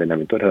đàn ông Việt Nam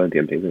mình tốt hơn. Thì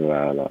em thấy rằng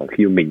là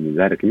khi mình nhìn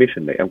ra được cái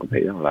mission đấy, em cũng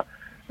thấy rằng là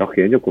nó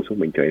khiến cho cuộc sống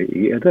mình trở nên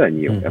ý nghĩa rất là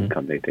nhiều. Em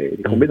cảm thấy thế.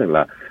 Thì không biết rằng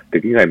là từ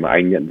cái ngày mà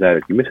anh nhận ra được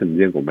cái mission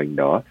riêng của mình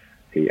đó,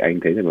 thì anh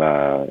thấy rằng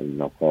là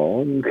nó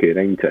có khiến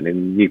anh trở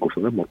nên nhìn cuộc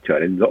sống trở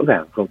nên rõ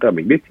ràng không? Tức là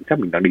mình biết chính xác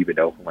mình đang đi về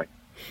đâu không anh?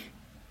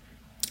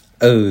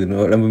 Nó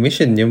gọi là một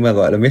mission, nhưng mà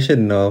gọi là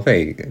mission nó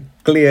phải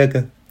clear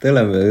cơ. Tức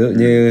là ví dụ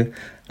như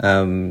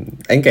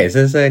anh kể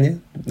sơ nhé,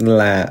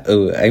 là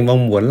anh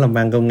mong muốn là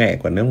mang công nghệ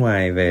của nước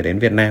ngoài về đến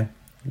Việt Nam.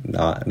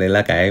 Đó, đấy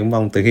là cái anh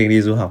mong từ khi anh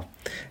đi du học.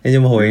 Thế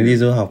nhưng mà hồi anh đi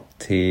du học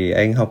thì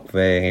anh học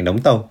về ngành đóng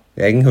tàu.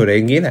 Thì anh hồi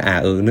đấy nghĩ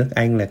là nước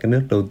Anh là cái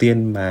nước đầu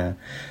tiên mà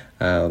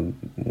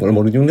một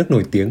trong những nước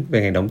nổi tiếng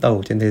về ngành đóng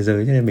tàu trên thế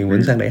giới, cho nên mình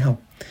muốn sang đấy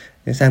học.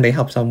 Thế sang đấy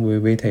học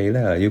xong mới thấy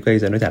là ở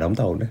UK giờ nó chả đóng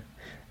tàu nữa.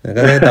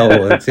 Các cái tàu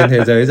trên thế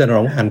giới giờ nó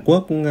đóng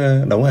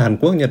đóng ở Hàn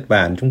Quốc, Nhật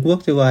Bản, Trung Quốc,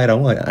 chứ có ai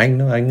đóng ở Anh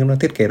nó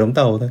thiết kế đóng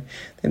tàu thôi.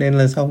 Thế nên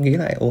là sau nghĩ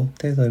lại,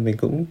 thế rồi mình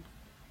cũng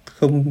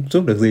không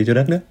giúp được gì cho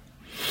đất nước.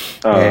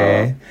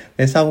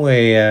 Thế xong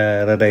rồi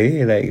đợt đấy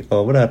thì lại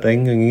có một đợt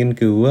anh nghiên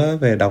cứu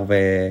đọc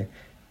về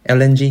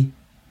LNG.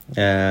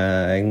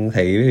 Anh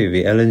thấy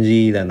vì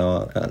LNG là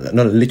nó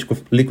là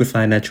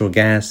liquefied natural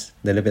gas,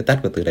 đây là viết tắt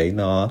của từ đấy.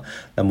 Nó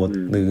là một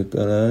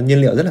từ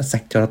nhiên liệu rất là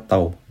sạch cho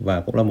tàu,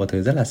 và cũng là một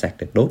thứ rất là sạch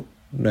để đốt,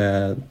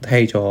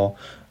 thay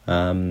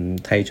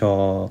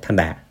cho than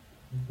đá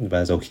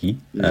và dầu khí,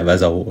 và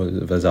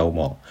dầu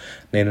mỏ.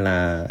 Nên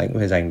là anh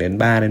phải dành đến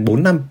 3 đến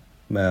 4 năm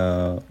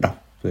mà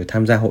đọc rồi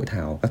tham gia hội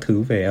thảo các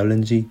thứ về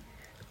LNG.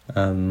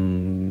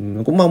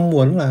 Cũng mong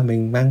muốn là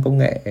mình mang công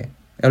nghệ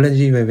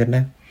LNG về Việt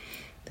Nam.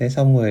 Thế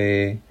xong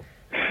rồi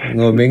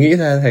ngồi mới nghĩ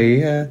ra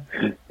thấy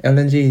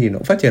LNG thì nó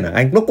cũng phát triển ở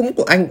Anh. Nó cũng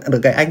của Anh, được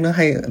cái Anh nó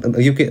hay ở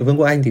UK, Vương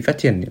quốc Anh thì phát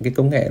triển những cái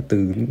công nghệ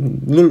từ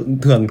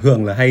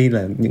thường là hay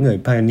là những người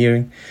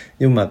pioneering,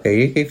 nhưng mà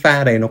cái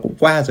pha này nó cũng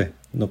qua rồi,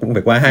 nó cũng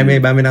phải qua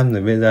 20-30 năm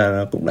rồi, bây giờ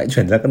nó cũng lại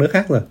chuyển ra các nước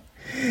khác rồi.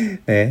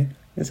 Thế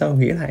sau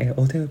nghĩ lại,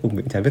 thế cùng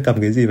mình chả biết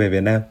cầm cái gì về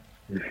Việt Nam.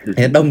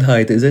 Thế đồng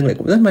thời tự dưng lại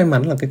cũng rất may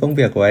mắn là cái công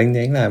việc của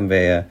anh làm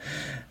về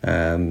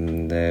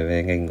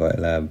ngành gọi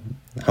là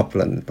học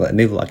là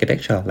naval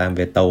architecture, làm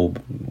về tàu,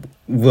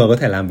 vừa có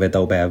thể làm về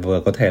tàu bè,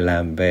 vừa có thể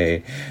làm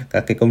về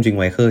các cái công trình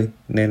ngoài khơi,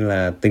 nên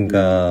là tình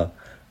cờ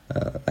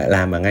lại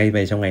làm ở ngay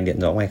về trong ngành điện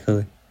gió ngoài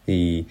khơi.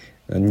 Thì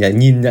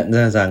nhìn nhận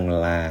ra rằng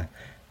là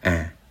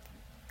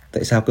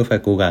tại sao cứ phải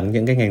cố gắng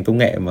những cái ngành công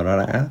nghệ mà nó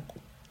đã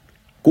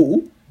cũ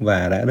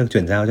và đã được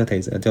chuyển giao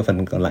cho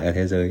phần còn lại ở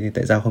thế giới, thì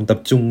tại sao không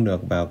tập trung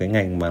được vào cái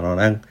ngành mà nó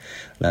đang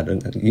là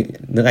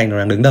nước Anh nó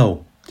đang đứng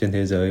đầu trên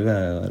thế giới và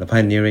là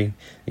pioneering,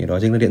 thì đó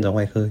chính là điện gió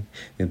ngoài khơi.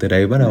 Thì từ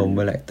đấy bắt đầu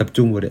mới lại tập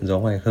trung vào điện gió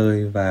ngoài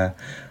khơi, và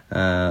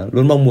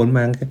luôn mong muốn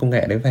mang cái công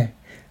nghệ đấy về.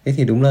 Thế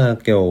thì đúng là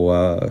kiểu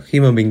khi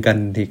mà mình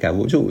cần thì cả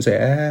vũ trụ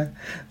sẽ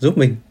giúp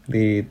mình.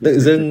 Thì tự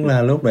dưng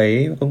là lúc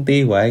đấy công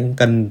ty của anh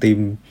cần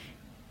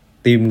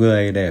tìm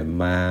người để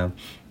mà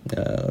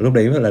lúc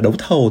đấy là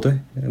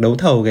đấu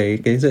thầu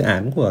cái dự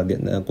án của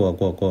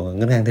của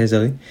ngân hàng thế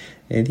giới.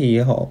 Thế thì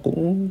họ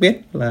cũng biết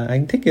là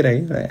anh thích cái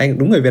đấy, anh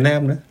đúng người Việt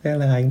Nam nữa, thế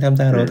là anh tham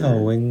gia đấu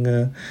thầu, anh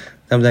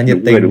tham gia nhiệt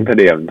tình, đúng thời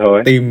điểm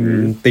thôi,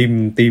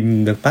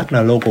 tìm được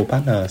local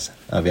partners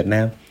ở Việt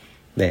Nam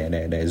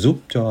để giúp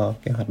cho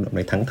cái hoạt động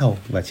này thắng thầu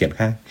và triển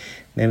khai.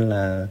 Nên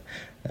là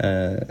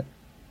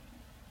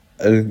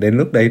đến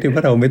lúc đấy thì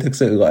bắt đầu mới thực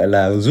sự gọi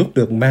là giúp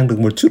được, mang được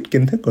một chút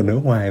kiến thức của nước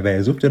ngoài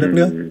về giúp cho đất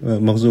nước.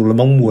 Mặc dù là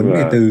mong muốn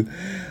thì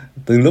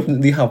từ lúc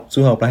đi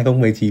du học là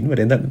 2019 và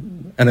đến tận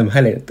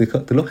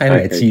từ lúc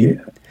 2009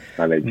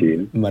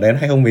 mà đến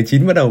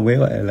 2019 bắt đầu mới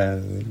gọi là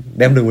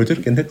đem được một chút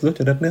kiến thức giúp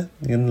cho đất nước.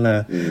 Nên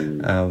là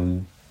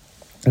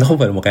nó không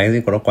phải là một cái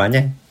gì của nó quá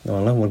nhanh,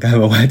 nó là một cái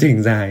quá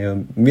trình dài.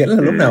 Miễn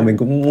là lúc nào mình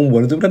cũng mong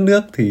muốn giúp đất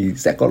nước thì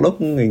sẽ có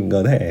lúc mình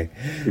có thể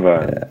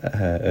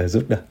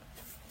giúp được.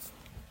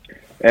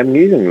 Em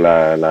nghĩ rằng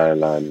là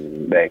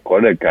để có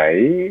được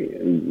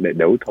để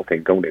đấu thầu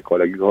thành công, để có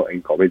được cái cơ hội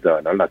anh có bây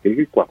giờ, nó là cái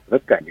kết quả của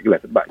tất cả những cái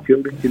lần thất bại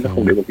trước đấy, chứ nó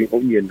không đến một cái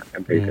ngẫu nhiên.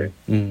 Em thấy thế.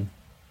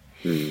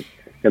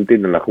 Em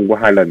tin rằng là không có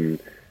hai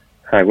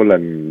cái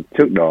lần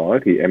trước đó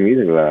thì em nghĩ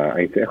rằng là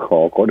anh sẽ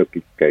khó có được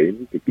cái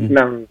kỹ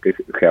năng, cái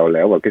sự khéo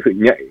léo và cái sự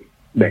nhạy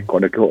để có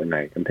được cơ hội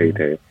này. Em thấy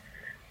thế.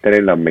 Thế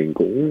nên là mình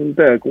cũng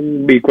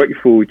be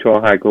grateful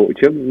cho hai cơ hội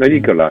trước. Nó như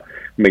kiểu là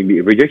mình bị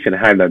rejection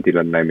 2 lần thì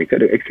lần này mình sẽ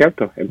được accept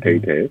thôi. Em thấy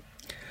thế.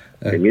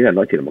 Em nghĩ là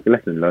nó chỉ là một cái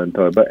lesson learned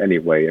thôi. But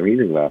anyway, em nghĩ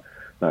rằng là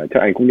chắc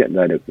anh cũng nhận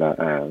ra được là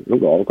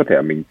lúc đó có thể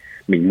là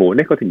mình muốn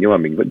đấy, có thể, nhưng mà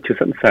mình vẫn chưa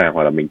sẵn sàng,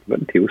 hoặc là mình vẫn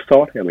thiếu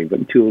sót, hay là mình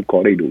vẫn chưa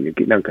có đầy đủ những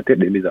kỹ năng cần thiết.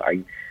 Đến bây giờ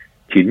anh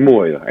 9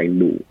 mùi rồi,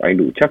 anh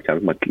đủ chắc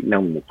chắn mặt kỹ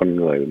năng, một con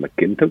người, mặt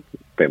kiến thức,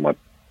 về mặt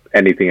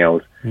anything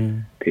else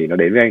thì nó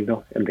đến với anh thôi.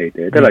 Em thấy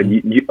thế. Tức là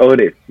you earn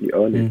it.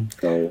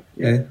 So,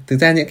 yeah. Thực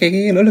ra những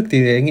cái nỗ lực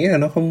thì anh nghĩ là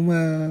nó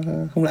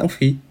không lãng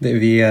phí, tại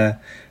vì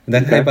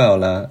đang hay bảo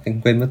là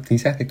anh quên mất chính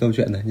xác cái câu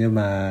chuyện rồi, nhưng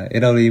mà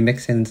it only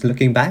makes sense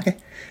looking back ấy.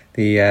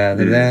 Thì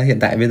thực ra hiện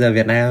tại bây giờ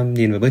Việt Nam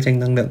nhìn vào bức tranh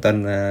năng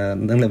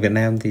lượng Việt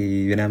Nam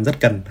thì Việt Nam rất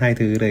cần hai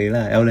thứ đấy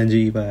là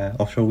LNG và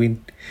offshore wind.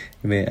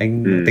 Vì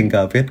anh tình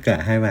cờ biết cả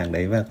hai mảng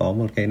đấy và có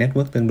một cái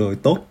network tương đối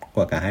tốt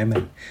của cả hai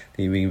mảng,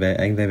 thì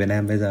anh về Việt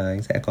Nam bây giờ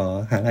anh sẽ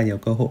có khá là nhiều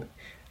cơ hội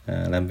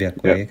làm việc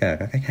với cả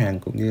các khách hàng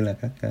cũng như là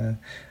các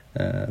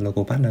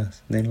local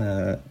partners. Nên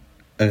là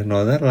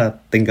nó rất là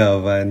tình cờ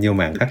và nhiều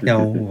mảng khác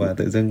nhau và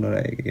tự dưng nó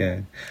lại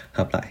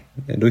hợp lại.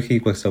 Đôi khi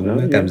cuộc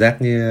sống cảm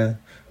giác như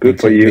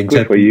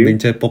mình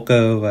chơi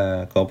poker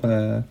và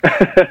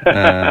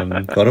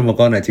có được một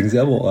con ở chính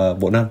giữa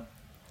bộ năm.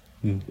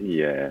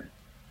 Yeah.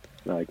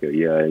 Nói kiểu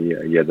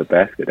you're the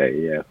best cái đấy.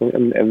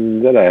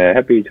 Em rất là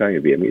happy cho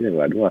anh, vì em nghĩ rằng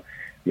là đúng là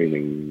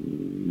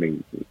mình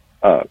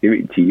ở cái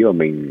vị trí mà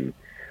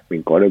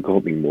mình có được cơ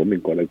hội mình muốn, mình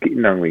có được kỹ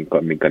năng mình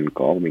cần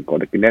có, mình có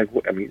được cái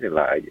network. Em nghĩ rằng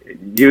là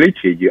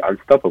you're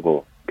unstoppable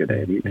cái đấy.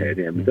 Em nghĩ thế,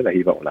 thì em rất là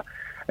hy vọng là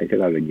anh sẽ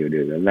làm được nhiều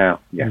điều lớn lao.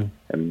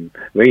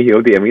 Với anh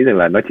Hiếu thì em nghĩ rằng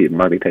là nó chỉ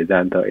mang tính thời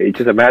gian thôi.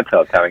 It's just a matter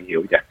of time, anh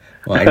Hiếu nhỉ.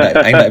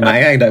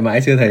 Anh đợi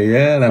mãi chưa thấy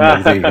làm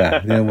được gì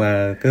cả, nhưng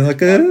mà cứ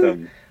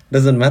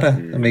doesn't matter.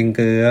 Mình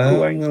cứ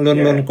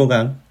luôn cố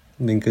gắng.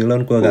 Mình cứ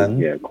luôn cố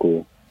gắng. Cool.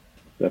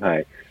 Rất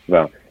hay.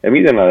 Vâng. Em nghĩ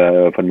rằng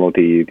là phần 1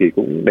 thì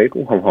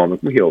cũng hòm nó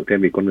cũng hiểu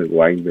thêm về con người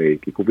của anh, về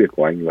cái công việc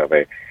của anh và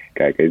về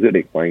cái dự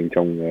định của anh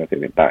trong thời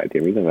điểm hiện tại, thì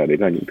em nghĩ rằng là đấy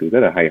là những thứ rất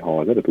là hay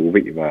ho, rất là thú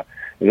vị, và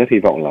em rất hy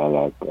vọng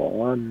là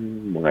có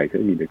một ngày sẽ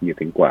nhìn được nhiều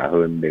thành quả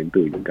hơn đến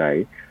từ những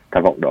cái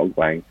tham vọng đó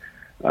của anh.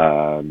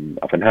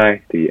 Ở phần 2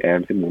 thì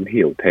em sẽ muốn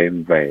hiểu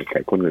thêm về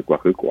cái con người quá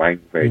khứ của anh,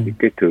 về những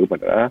cái thứ mà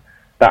đã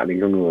tạo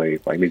nên con người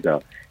của anh bây giờ.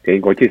 Thì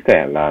anh có chia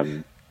sẻ là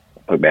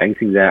hồi bé anh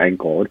sinh ra, anh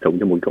có sống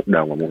trong một cộng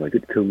đồng và một người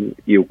rất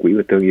yêu quý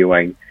và thương yêu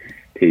anh.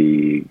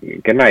 Thì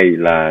cái này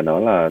là nó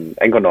là,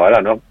 anh còn nói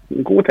là nó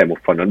cũng có thể một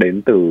phần nó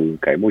đến từ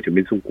cái môi trường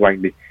bên xung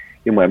quanh đi,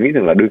 nhưng mà em nghĩ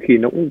rằng là đôi khi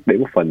nó cũng đến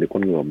một phần từ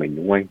con người của mình,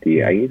 đúng không anh? Thì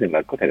anh nghĩ rằng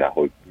là có thể là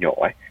hồi nhỏ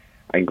ấy,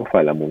 anh có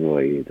phải là một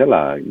người rất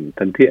là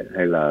thân thiện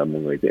hay là một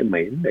người dễ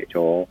mến để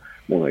cho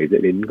mọi người dễ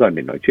đến gần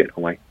để nói chuyện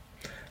không anh?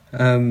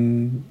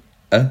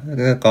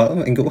 Có,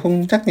 mình cũng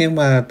không chắc, nhưng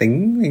mà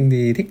tính mình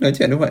thì thích nói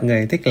chuyện với mọi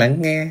người, thích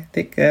lắng nghe,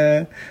 thích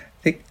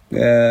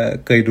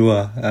cười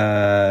đùa.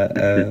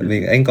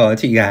 Anh có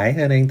chị gái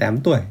hơn anh 8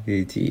 tuổi,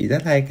 thì chị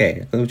rất hay kể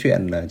câu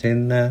chuyện ở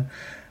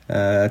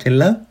trên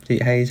lớp. Chị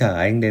hay chở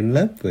anh đến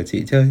lớp của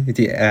chị chơi.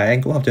 Thì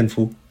anh cũng học Trần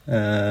Phú,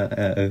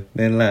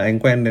 nên là anh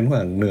quen đến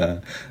khoảng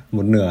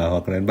một nửa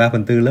hoặc là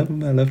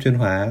 3/4 lớp chuyên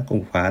hóa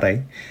cùng khóa đấy.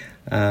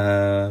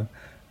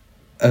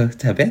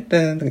 Chả biết,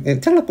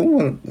 chắc là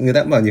cũng người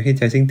ta bảo nhiều khi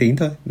trời sinh tính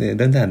thôi.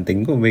 Đơn giản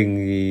tính của mình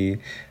thì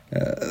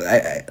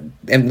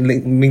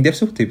mình tiếp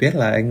xúc thì biết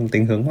là anh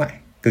tính hướng ngoại,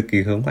 cực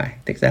kỳ hướng ngoại,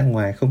 thích ra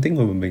ngoài, không thích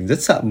ngồi một mình, rất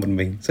sợ một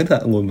mình, rất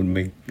sợ ngồi một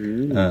mình,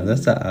 rất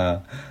sợ.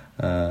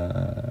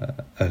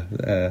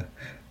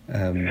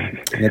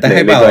 Người ta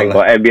hay bảo là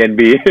có Airbnb.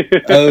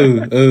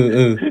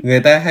 Người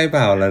ta hay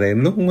bảo là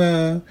đến lúc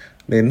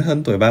đến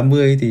hơn tuổi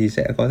 30 thì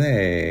sẽ có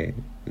thể,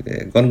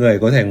 con người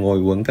có thể ngồi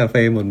uống cà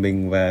phê một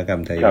mình và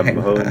cảm thấy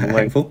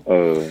hạnh phúc.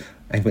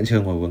 Anh vẫn chưa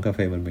ngồi uống cà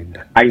phê một mình.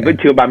 Anh vẫn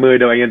chưa 30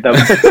 đâu, anh yên tâm.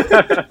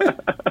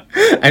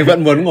 Anh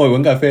vẫn muốn ngồi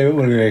uống cà phê với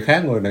một người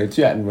khác, ngồi nói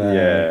chuyện và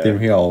tìm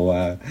hiểu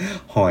và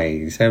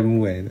hỏi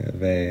xem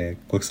về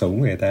cuộc sống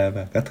của người ta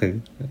và các thứ.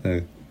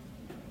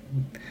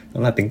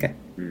 Đó là tính cách.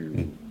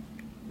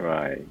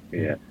 Right,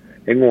 yeah.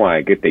 Thế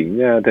ngoài cái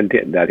tính thân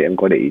thiện ra thì em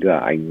có để ý là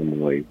anh là một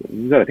người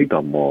cũng rất là thích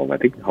tò mò và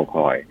thích học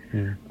hỏi.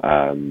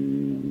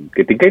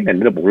 Cái tính cách này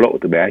nó được bộc lộ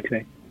từ bé chứ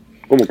anh?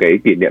 Có một cái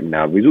kỷ niệm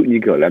nào, ví dụ như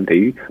kiểu là em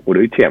thấy một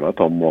đứa trẻ nó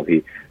tò mò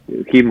thì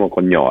khi mà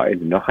còn nhỏ ấy,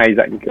 thì nó hay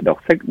dạy kiểu đọc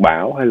sách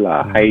báo hay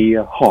là hay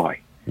hỏi.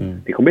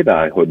 Thì không biết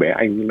là hồi bé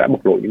anh đã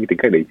bộc lộ những cái tính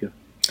cách đấy chưa?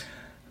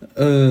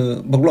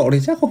 Bộc lộ thì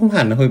chắc không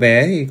hẳn. Hồi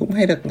bé thì cũng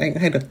anh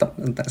hay được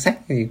tặng sách.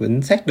 Thì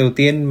cuốn sách đầu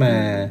tiên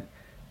mà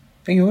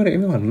anh nhớ đấy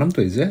khoảng 5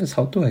 tuổi rưỡi,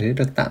 6 tuổi đấy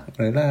được tặng.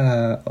 Đấy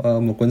là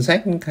một cuốn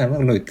sách khá là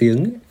nổi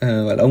tiếng,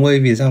 gọi là Ông ơi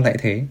vì sao lại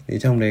thế. Thì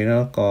trong đấy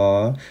nó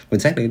có, cuốn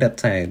sách đấy đặt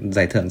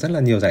giải thưởng, rất là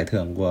nhiều giải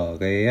thưởng của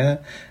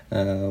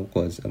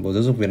của Bộ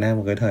Giáo dục Việt Nam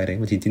của cái thời đấy,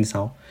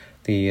 1996.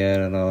 Thì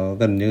nó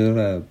gần như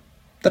là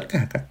tất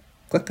cả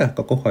các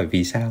câu hỏi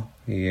vì sao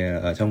thì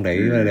ở trong đấy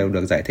đều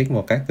được giải thích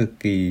một cách cực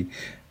kỳ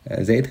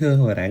dễ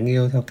thương và đáng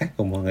yêu, theo cách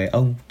của một người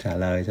ông trả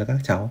lời cho các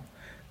cháu,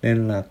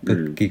 nên là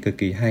cực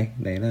kỳ hay.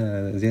 Đấy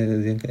là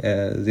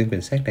riêng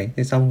quyển sách đấy.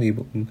 Thế xong thì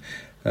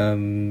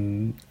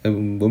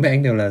bố mẹ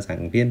anh đều là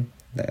giảng viên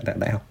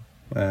đại học,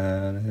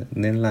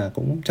 nên là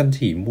cũng chăm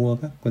chỉ mua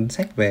các cuốn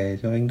sách về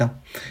cho anh đọc.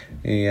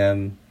 Thì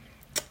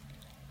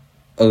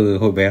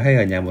hồi bé hay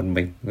ở nhà một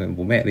mình,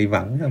 bố mẹ đi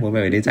vắng, bố mẹ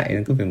phải đi dạy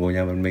nên cứ phải ngồi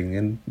nhà một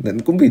mình. Nên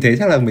cũng vì thế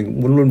chắc là mình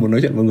cũng luôn muốn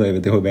nói chuyện với người, và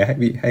từ hồi bé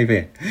hay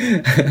về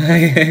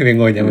hay về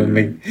ngồi nhà một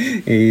mình,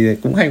 thì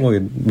cũng hay ngồi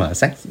mở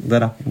sách ra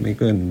đọc mấy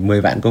quyển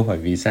 10 vạn câu hỏi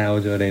vì sao,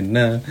 cho đến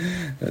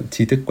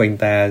tri thức quanh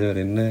ta, cho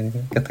đến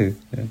các thứ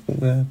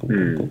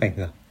cũng ảnh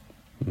hưởng.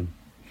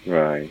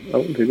 Rồi,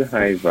 cũng thứ rất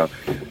hay. Và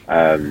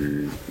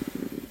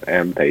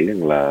em thấy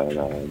rằng là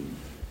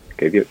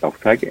cái việc đọc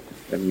sách ấy,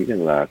 em nghĩ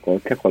rằng là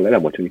có lẽ là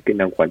một trong những kỹ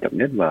năng quan trọng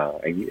nhất mà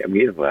em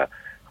nghĩ rằng là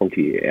không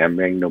chỉ em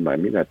với anh đâu, mà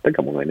em nghĩ là tất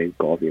cả mọi người nên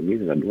có. Vì em nghĩ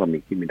rằng là đúng là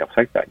khi mình đọc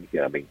sách tại như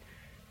kiểu là mình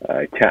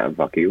chạm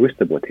vào cái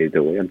wisdom của thế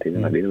giới, em thấy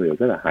rằng là đấy là điều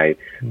rất là hay.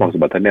 Mặc dù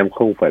bản thân em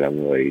không phải là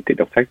người thích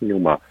đọc sách,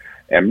 nhưng mà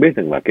em biết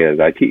rằng là cái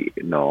giá trị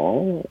nó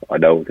ở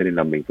đâu, thế nên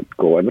là em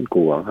vẫn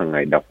cố gắng hàng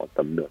ngày đọc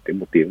tầm nửa đến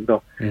 1 tiếng thôi.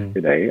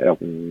 Thì đấy,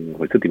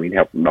 hồi xưa thì mình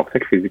đọc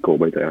sách physical,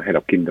 bây giờ em hay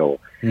đọc Kindle.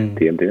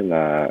 Thì em thấy rằng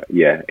là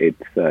it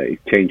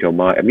changed your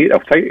mind. Em nghĩ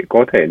đọc sách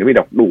có thể nếu mình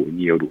đọc đủ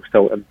nhiều, đủ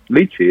sâu, em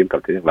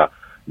cảm thấy rằng là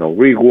nó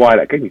rewire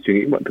lại cách mình suy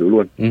nghĩ mọi thứ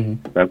luôn.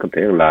 Và em cảm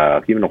thấy rằng là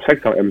khi mà đọc sách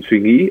xong, em suy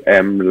nghĩ,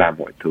 em làm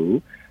mọi thứ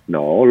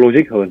nó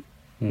logic hơn,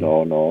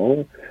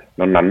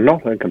 nó nắn nót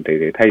hơn. Em cảm thấy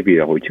thế, thay vì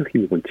là hồi trước khi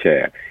mình còn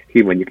trẻ,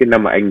 khi mà những cái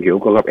năm mà anh Hiếu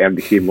có gặp em,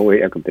 thì khi mà ấy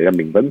em cảm thấy là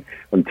mình vẫn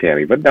còn trẻ,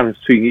 mình vẫn đang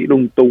suy nghĩ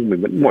lung tung,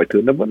 mình vẫn mọi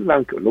thứ nó vẫn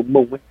đang kiểu lung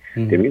bung ấy.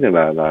 Thì em nghĩ rằng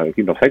là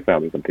khi đọc sách vào,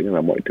 mình cảm thấy rằng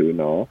là mọi thứ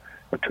nó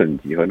chuẩn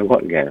chỉ hơn, nó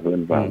gọn gàng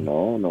hơn, và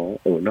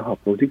nó hợp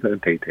logic hơn,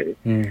 thấy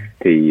thế.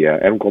 Thì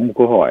em có một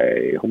câu hỏi,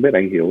 không biết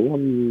anh Hiếu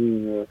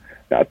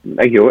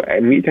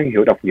em nghĩ chắc anh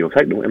Hiếu đọc nhiều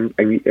sách đúng không?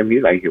 Em nghĩ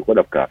là anh Hiếu có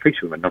đọc cả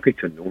fiction và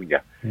non-fiction đúng không nhỉ?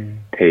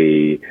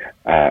 Thì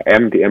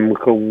em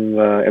không,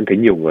 em thấy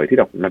nhiều người thích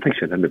đọc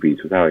non-fiction hơn, bởi vì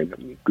dù sao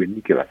những quyển như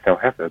kiểu là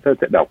self-help nó rất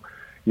dễ đọc.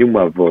 Nhưng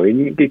mà với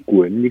những cái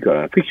cuốn như kiểu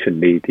là fiction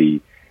đi thì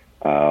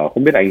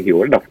không biết anh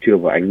Hiếu đã đọc chưa,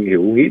 và anh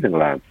Hiếu nghĩ rằng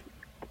là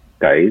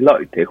cái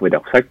lợi thế của việc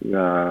đọc sách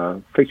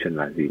fiction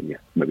là gì nhỉ?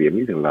 Bởi vì em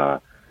nghĩ rằng là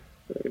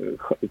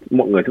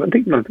mọi người vẫn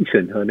thích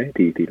non-fiction hơn đấy,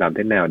 thì làm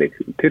thế nào để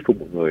thuyết phục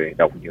mọi người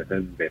đọc nhiều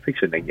hơn về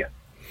fiction anh nhỉ?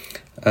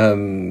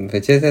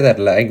 Phải chia sẻ thật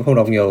là anh cũng không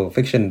đọc nhiều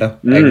fiction đâu.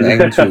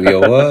 Anh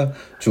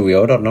chủ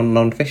yếu đọc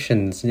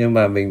non-fiction, nhưng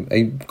mà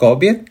anh có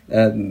biết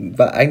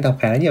và anh đọc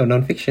khá nhiều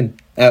non-fiction.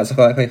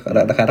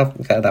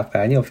 Đọc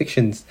khá nhiều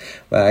fictions,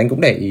 và anh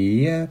cũng để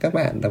ý các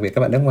bạn, đặc biệt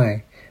các bạn nước ngoài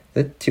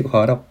rất chịu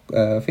khó đọc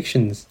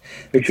fictions.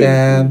 Thực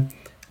ra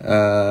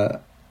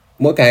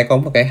mỗi cái có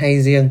một cái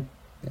hay riêng.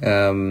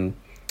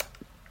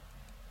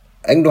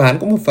 Anh đoán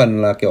cũng một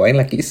phần là kiểu anh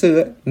là kỹ sư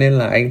ấy, nên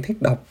là anh thích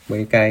đọc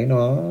mấy cái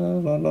nó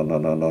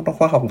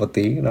khoa học một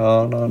tí,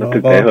 nó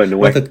thực tế hơn,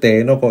 đúng không? Nó thực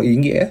tế, nó có ý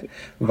nghĩa.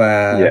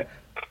 Và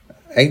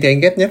anh thì anh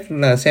ghét nhất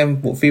là xem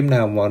bộ phim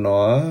nào mà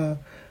nó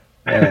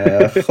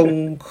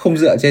không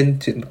dựa trên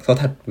chuyện có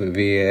thật, bởi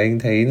vì anh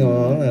thấy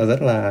nó là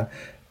rất là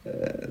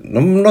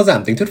nó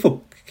giảm tính thuyết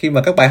phục khi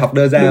mà các bài học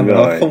đưa ra mà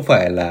nó không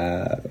phải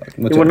là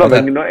một chuyện có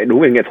thật. Nó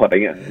đúng về nghệ thuật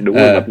anh ạ, đúng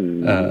về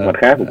mặt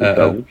khác của cuộc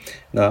sống.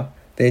 Đó.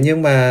 Thế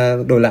nhưng mà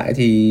đổi lại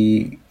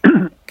thì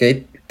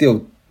cái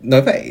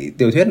nói vậy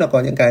tiểu thuyết nó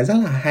có những cái rất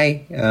là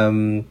hay.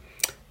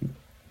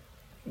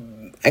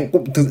 Anh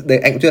cũng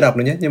chưa đọc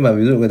nữa nhé, nhưng mà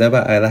ví dụ người ta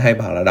hay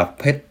bảo là đọc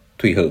hết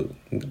Thủy Hử,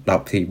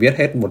 đọc thì biết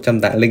hết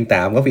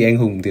 108 các vị anh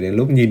hùng, thì đến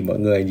lúc nhìn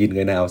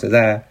người nào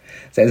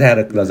sẽ ra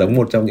được là giống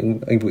một trong những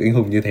anh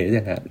hùng như thế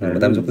chẳng hạn, là một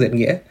tam dục diễn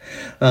nghĩa.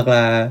 Hoặc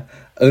là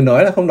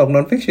nói là không đọc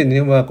non-fiction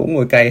nhưng mà cũng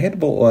ngồi cày hết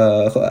bộ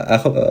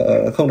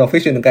không đọc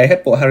fiction, cày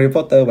hết bộ Harry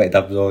Potter 7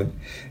 tập rồi,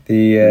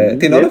 thì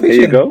nó là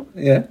fiction.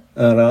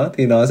 Đó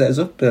thì nó sẽ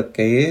giúp được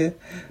cái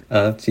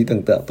trí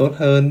tưởng tượng tốt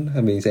hơn,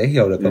 mình sẽ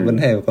hiểu được các vấn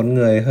đề của con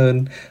người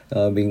hơn,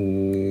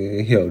 mình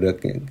hiểu được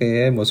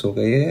những một số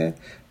cái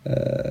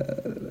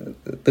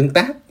tương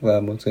tác và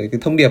một số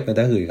cái thông điệp người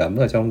ta gửi gắm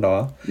ở trong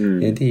đó.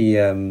 Thế thì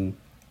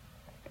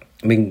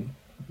mình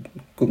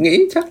cũng nghĩ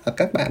chắc là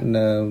các bạn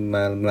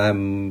mà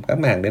làm các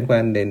mảng liên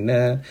quan đến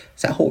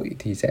xã hội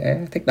thì sẽ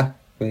thích đọc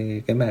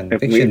về cái mảng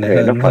fiction này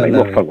hơn. Nó phản ánh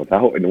một phần của xã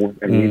hội, đúng không?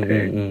 Em nghĩ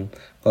thế.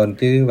 Còn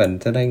chứ bản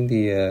thân anh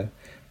thì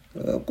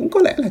cũng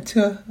có lẽ là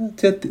chưa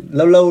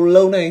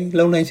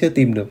lâu nay chưa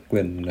tìm được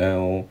quyển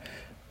nào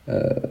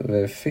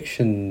về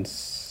fiction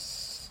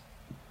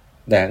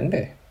đáng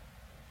để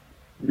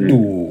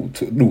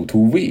đủ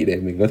thú vị để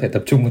mình có thể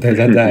tập trung một thời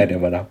gian dài để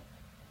mà đọc.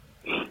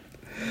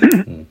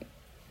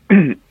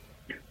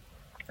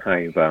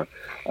 Hay. Và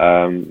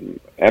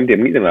em thì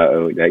em nghĩ rằng là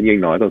đấy, như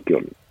anh nói rồi, kiểu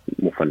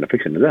một phần là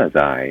fiction nó rất là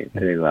dài,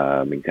 thế nên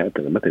là mình sẽ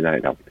từng mất thời gian để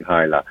đọc. Thứ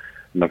hai là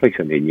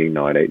non-fiction thì như anh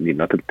nói đấy, thì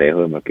nó thực tế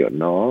hơn, và kiểu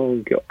nó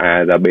kiểu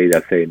A ra B ra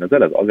C nó rất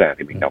là rõ ràng,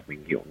 thì mình đọc mình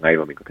hiểu ngay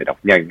và mình có thể đọc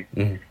nhanh.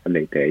 Em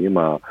thấy thế. Nhưng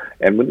mà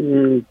em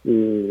vẫn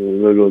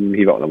luôn luôn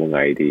hy vọng là một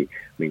ngày thì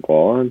mình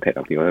có thể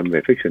đọc nhiều hơn về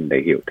fiction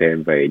để hiểu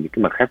thêm về những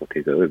cái mặt khác của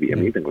thế giới, bởi vì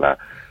em nghĩ rằng là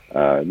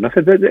nó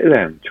sẽ rất dễ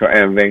dàng cho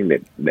em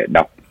để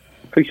đọc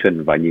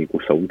fiction và nhìn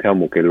cuộc sống theo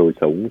một cái lối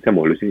sống, theo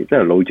một lối suy nghĩ rất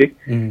là logic.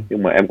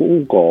 Nhưng mà em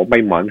cũng có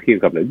may mắn khi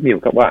gặp được rất nhiều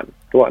các bạn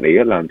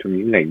ấy làm trong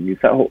những ngành như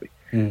xã hội,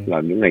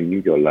 làm những ngành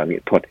như kiểu là nghệ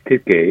thuật,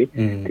 thiết kế,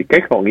 thì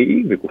cách họ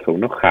nghĩ về cuộc sống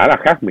nó khá là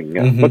khác mình.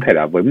 Có thể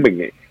là với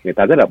mình ấy, người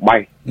ta rất là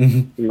bay,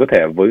 nhưng có thể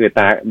là với người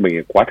ta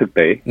mình quá thực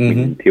tế,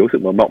 mình thiếu sự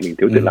mơ mộng, mình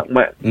thiếu sự lãng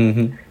mạn.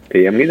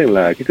 Thì em nghĩ rằng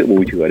là cái sự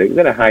bù trừ ở đấy cũng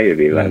rất là hay, bởi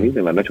vì là em nghĩ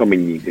rằng là nó cho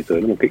mình nhìn thế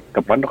giới một cái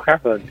cặp mắt nó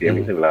khác hơn. Thì em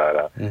nghĩ rằng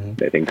là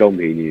để thành công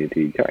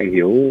thì chắc anh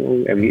Hiếu,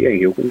 em nghĩ anh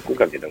Hiếu cũng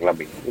cảm nhận được là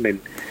mình cũng nên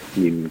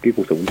nhìn cái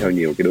cuộc sống theo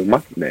nhiều cái đôi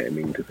mắt để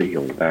mình thực sự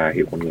hiểu người ta,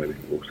 hiểu con người, hiểu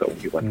cuộc sống,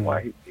 hiểu văn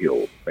hóa, hiểu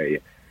về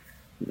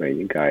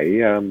những cái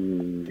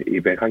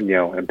event khác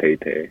nhau. Em thấy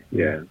thế.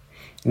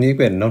 Những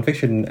quyển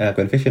non-fiction,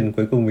 quyển fiction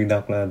cuối cùng mình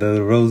đọc là The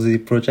Rosie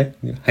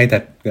Project, hay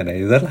thật, quyển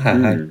này rất là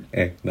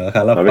hay. Nó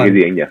khá là nói fun. về cái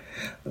gì anh nhỉ?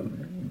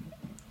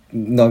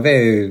 Nói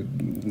về,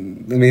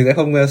 mình sẽ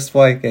không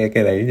spoil cái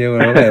đấy, nhưng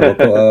mà nó về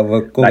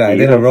một cô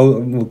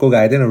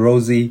gái tên là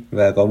Rosie,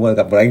 và có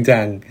gặp một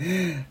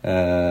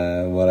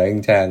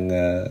anh chàng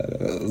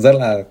rất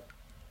là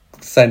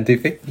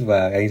scientific,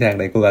 và anh chàng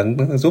đấy cố gắng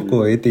giúp cô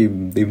ấy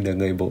tìm được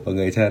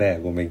người cha đẻ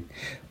của mình,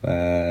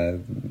 và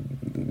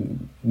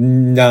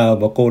nhờ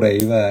một cô đấy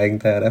và anh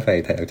ta đã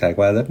phải trải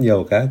qua rất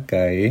nhiều các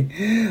cái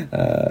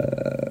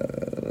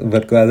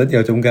vượt qua rất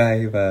nhiều chông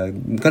gai, và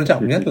quan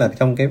trọng nhất là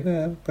trong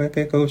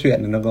cái câu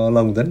chuyện nó có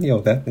lồng rất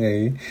nhiều các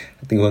cái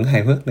tình huống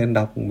hài hước, nên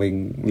đọc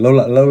mình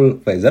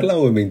phải rất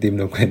lâu rồi mình tìm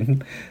được quyển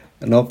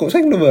nó cũng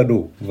sách nó vừa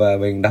đủ, và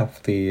mình đọc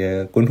thì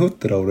cuốn hút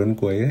từ đầu đến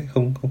cuối,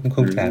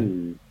 không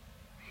chán.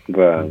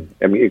 Và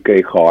em nghĩ cái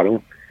khó đúng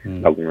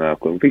không? Đọc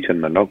cuốn fiction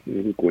mà nó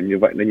cuốn như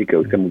vậy, nó như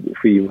kiểu xem một bộ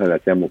phim hay là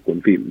xem một cuốn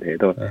phim thế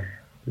thôi.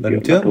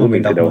 Lần trước mà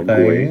mình đọc một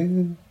cái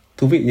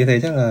thú vị như thế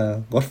chắc là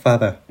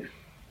Godfather.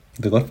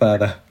 The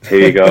Godfather.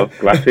 Here you go,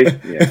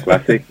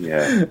 classic.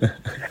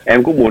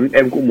 Em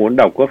cũng muốn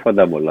đọc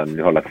Godfather một lần,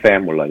 hoặc là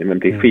xem một lần, nhưng mà em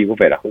thấy phim có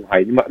vẻ là không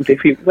hay, nhưng mà em thấy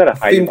phim cũng rất là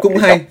hay.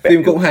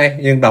 Phim cũng hay,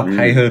 nhưng đọc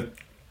hay hơn.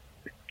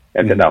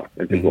 Em sẽ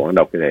cố gắng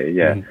đọc cái đấy.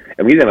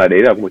 Em nghĩ rằng là đấy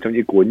là một trong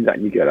những cuốn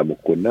dạng như kiểu là một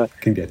cuốn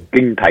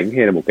kinh thánh,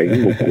 hay là một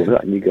cuốn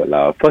dạng như kiểu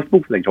là first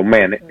book dành cho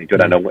men ấy, dành cho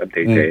đàn ông. Em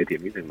thấy thế thì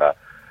em nghĩ rằng là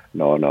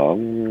nó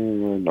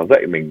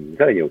dạy mình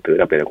rất là nhiều thứ,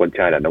 đặc biệt là con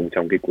trai đàn ông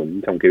trong cái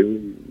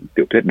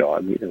tiểu thuyết đó.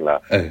 Em nghĩ rằng là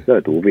rất là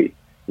thú vị.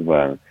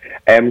 Và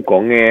em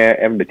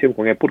đợt trước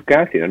có nghe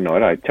podcast thì nó nói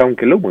là trong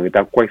cái lúc mà người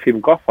ta quay phim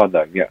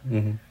Godfather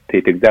nhỉ, thì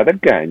thực ra tất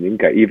cả những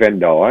cái event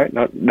đó ấy,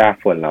 nó đa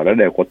phần là nó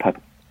đều có thật,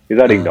 cái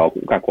gia đình đó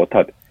cũng cả có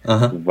thật.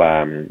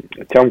 Và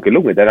trong cái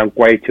lúc người ta đang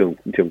quay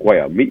trường quay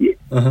ở Mỹ,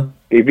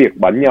 cái việc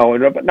bắn nhau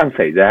nó vẫn đang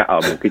xảy ra ở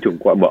một cái trường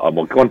quay, ở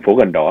một cái con phố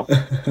gần đó.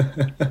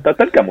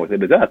 Tất cả mọi thứ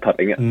đều rất là thật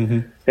anh ạ.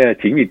 Thế là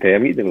chính vì thế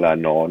em nghĩ rằng là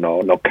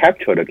nó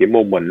capture được cái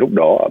moment lúc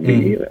đó ở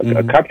Mỹ,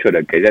 capture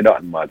được cái giai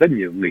đoạn mà rất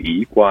nhiều người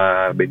Ý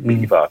qua bên Mỹ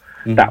và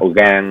tạo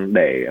gang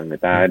để người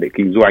ta để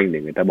kinh doanh,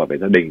 để người ta bảo vệ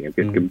gia đình,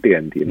 để kiếm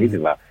tiền. Thì em nghĩ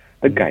rằng là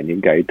tất cả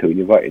những cái thứ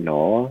như vậy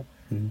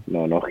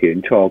nó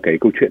khiến cho cái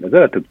câu chuyện nó rất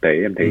là thực tế,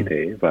 em thấy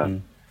thế, và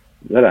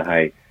rất là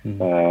hay.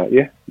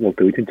 Một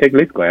thứ trên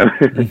checklist của em.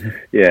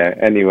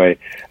 Anyway,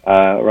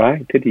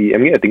 right. Thế thì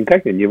em nghĩ là tính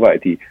cách là như vậy.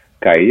 Thì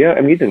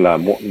em nghĩ rằng là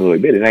mọi người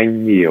biết đến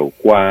anh nhiều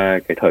qua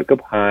cái thời cấp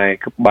 2,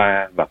 cấp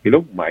 3 và cái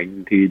lúc mà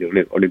anh thi được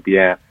lên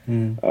Olympia.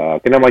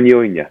 Cái năm bao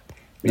nhiêu anh nhỉ?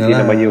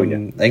 Năm bao nhiêu nhỉ?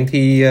 Anh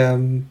thi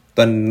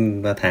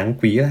tuần và tháng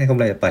quý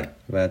 2007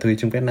 và thi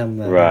chung kết năm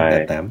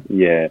 2008.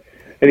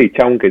 Thế thì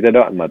trong cái giai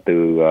đoạn mà từ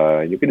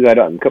những cái giai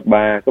đoạn cấp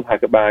 3, cấp 2,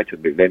 cấp 3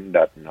 chuẩn bị lên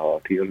đợt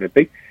thi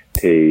Olympic,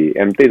 thì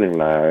em tin rằng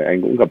là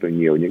anh cũng gặp được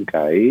nhiều những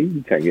cái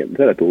trải nghiệm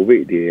rất là thú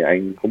vị. Thì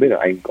anh không biết là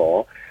anh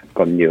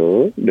còn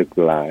nhớ được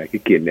là cái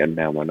kỷ niệm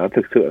nào mà nó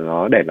thực sự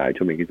nó để lại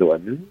cho mình cái dấu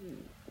ấn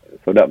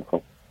sâu đậm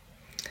không?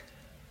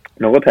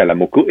 Nó có thể là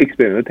một good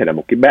experience, có thể là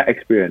một cái bad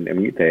experience.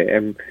 Em nghĩ thế.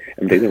 Em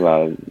thấy rằng là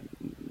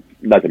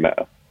doesn't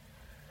matter.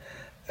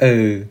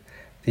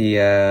 Thì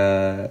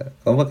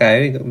có một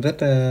cái mình cũng rất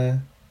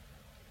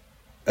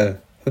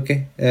ok.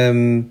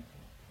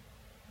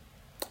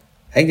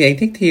 Anh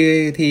thích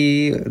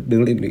thi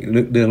đường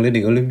lên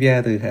đỉnh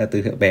Olympia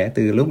từ bé,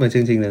 từ lúc mà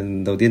chương trình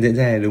lần đầu tiên diễn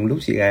ra. Đúng lúc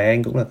chị gái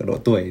anh cũng là độ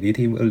tuổi đi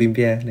thi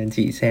Olympia, nên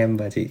chị xem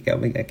và chị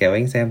kéo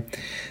anh xem.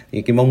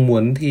 Thì cái mong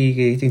muốn thi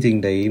cái chương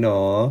trình đấy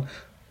nó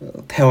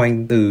theo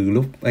anh từ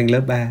lúc anh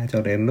lớp 3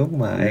 cho đến lúc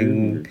mà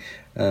anh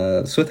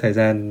suốt thời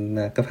gian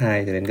cấp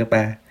 2 cho đến cấp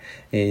 3.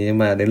 Nhưng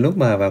mà đến lúc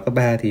mà vào cấp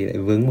 3 thì lại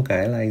vướng một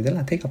cái là anh rất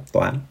là thích học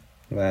toán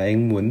và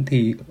anh muốn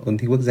ôn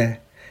thi quốc gia.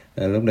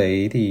 Lúc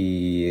đấy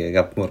thì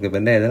gặp một cái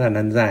vấn đề rất là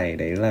nan giải,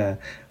 đấy là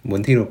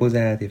muốn thi đỗ quốc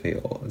gia thì phải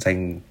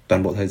dành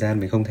toàn bộ thời gian,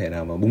 mình không thể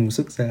nào mà bung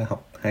sức ra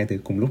học hai thứ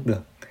cùng lúc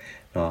được.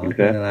 Đó,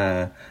 nên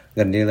là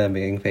gần như là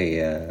anh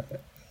phải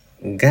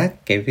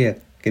gác cái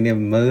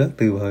niềm mơ ước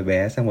từ hồi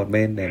bé sang một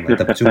bên để mà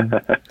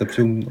tập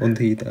trung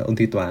ôn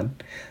thi toán.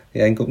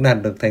 Thì anh cũng đạt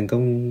được thành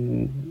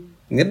công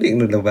nhất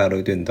định, được vào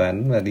đội tuyển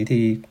toán và đi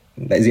thi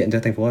đại diện cho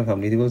thành phố Hải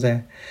Phòng đi thi quốc gia.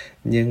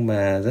 Nhưng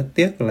mà rất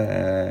tiếc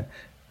là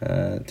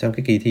trong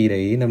cái kỳ thi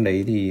đấy năm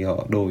đấy thì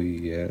họ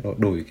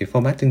đổi cái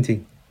format chương trình,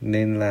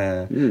 nên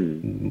là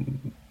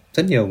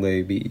rất nhiều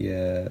người bị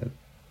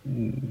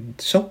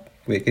sốc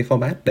về cái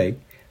format đấy,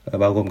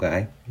 bao gồm cả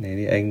anh. Nên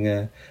thì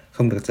anh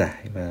không được giải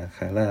và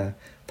khá là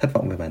thất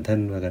vọng về bản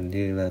thân và gần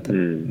như là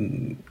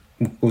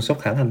một cú sốc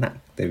khá là nặng.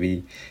 Tại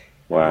vì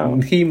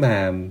khi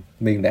mà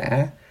mình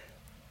đã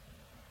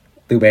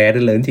từ bé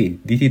đến lớn chỉ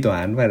đi thi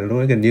toán, và lúc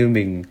ấy gần như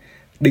mình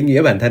định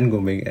nghĩa về bản thân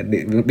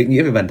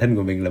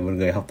của mình là một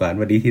người học toán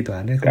và đi thi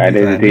toán. Cái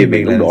này thì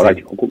mình lúc đó là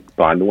chỉ có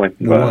toán đúng không?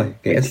 Đúng rồi,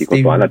 cái chỉ có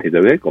toán là thế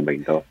giới hết của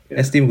mình thôi.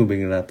 Esteem của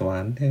mình là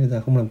toán, thế bây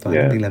giờ không làm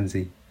toán thì làm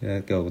gì?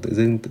 Kiểu tự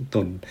dưng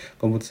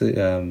có một sự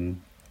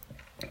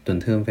tổn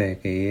thương về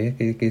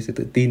cái sự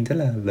tự tin rất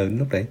là lớn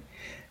lúc đấy.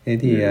 Thế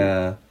thì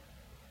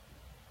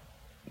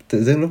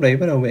tự dưng lúc đấy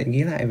bắt đầu mình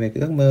nghĩ lại về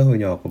cái ước mơ hồi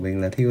nhỏ của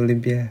mình là thi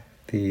Olympia.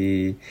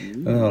 Thì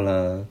bắt đầu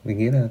là mình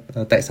nghĩ là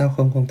tại sao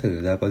không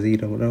thử, giờ có gì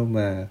đâu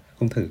mà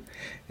không thử.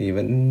 Thì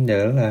vẫn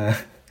nhớ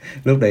là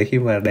lúc đấy khi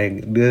mà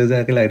đưa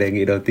ra cái lời đề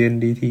nghị đầu tiên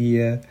đi thi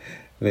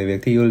về việc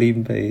thi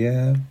Olymp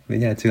với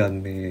nhà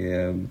trường, thì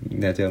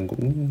nhà trường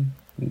cũng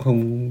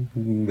không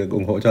được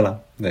ủng hộ cho lắm.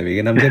 Bởi vì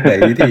cái năm trước đấy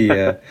thì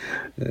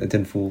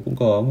Trần Phú cũng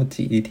có một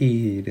chị đi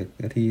thi,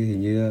 được thi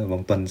hình như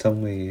vòng tuần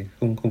xong rồi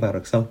không vào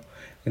được sâu,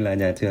 nên là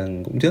nhà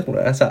trường cũng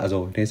đã sợ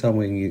rồi. Thế xong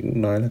mình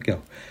cũng nói là kiểu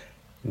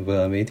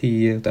vừa mới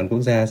thi toàn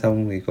quốc gia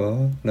xong thì có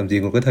làm gì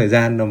có cái thời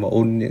gian nào mà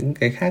ôn những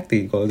cái khác,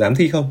 thì có dám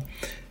thi không.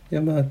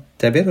 Nhưng mà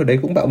chả biết hồi đấy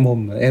cũng bạo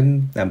mồm,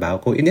 em đảm bảo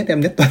cô ít nhất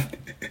em nhất tuần.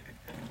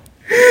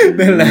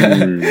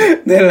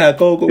 nên là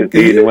cô cũng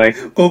ký,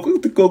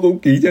 cô cũng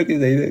ký cho cái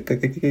giấy,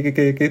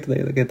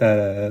 cái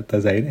tờ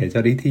giấy để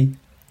cho đi thi.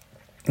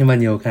 Nhưng mà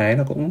nhiều cái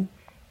nó cũng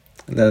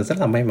là rất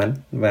là may mắn,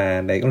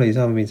 và đấy cũng là lý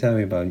do mình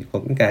bảo có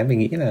những cái mình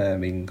nghĩ là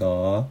mình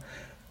có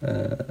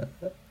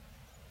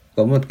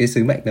một cái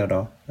sứ mệnh nào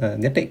đó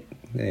nhất định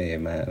để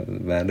mà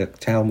và được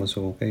trao một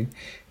số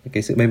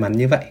cái sự may mắn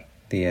như vậy.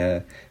 Thì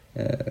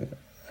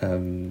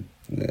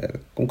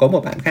cũng có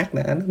một bạn khác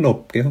đã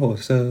nộp cái hồ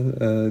sơ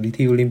đi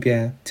thi Olympia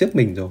trước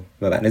mình rồi,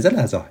 và bạn ấy rất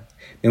là giỏi.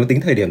 Nếu mà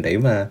tính thời điểm đấy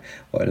mà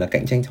gọi là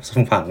cạnh tranh trong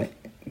song phẳng ấy,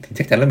 thì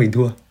chắc chắn là mình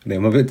thua. Nếu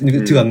mà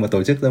những trường mà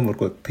tổ chức ra một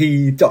cuộc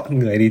thi chọn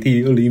người đi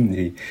thi Olymp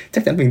thì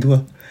chắc chắn mình thua.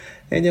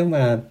 Thế nhưng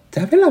mà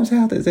chả biết làm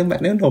sao tự dưng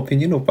bạn ấy nộp, hình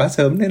như nộp quá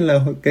sớm nên là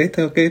cái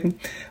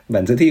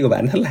bản dự thi của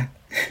bạn thất lạc.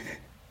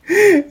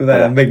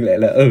 Và mình lại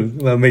là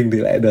và mình thì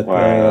lại được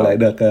Wow.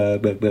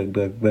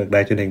 được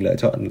đài truyền hình lựa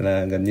chọn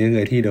là gần như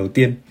người thi đầu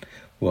tiên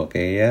của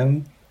cái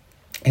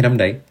năm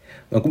đấy.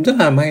 Và cũng rất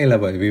là may là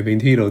bởi vì mình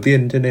thi đầu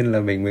tiên cho nên là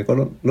mình mới có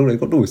lúc đấy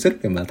có đủ sức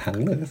để mà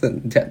thắng được các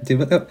trận.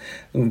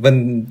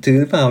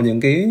 Chứ vào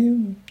những cái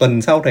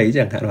tuần sau đấy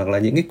chẳng hạn, hoặc là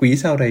những cái quý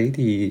sau đấy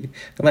thì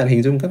các bạn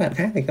hình dung các bạn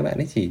khác thì các bạn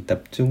ấy chỉ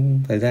tập trung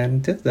thời gian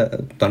trước giờ,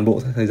 toàn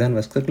bộ thời gian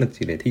và sức lực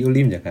chỉ để thi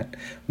Olymp chẳng hạn.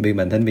 Vì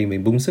bản thân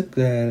mình bung sức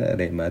ra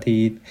để mà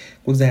thi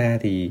quốc gia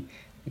thì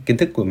kiến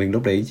thức của mình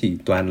lúc đấy chỉ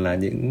toàn là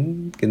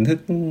những kiến thức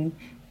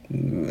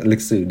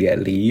lịch sử, địa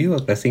lý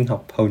hoặc là sinh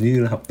học, hầu như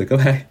là học từ cấp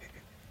 2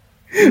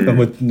 và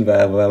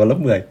lớp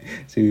 10,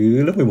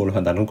 chứ lớp 11 là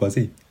hoàn toàn không có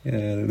gì.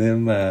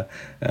 Nên mà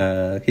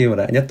khi mà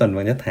đã nhất tuần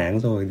và nhất tháng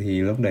rồi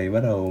thì lúc đấy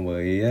bắt đầu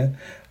mới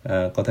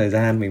có thời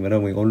gian mình bắt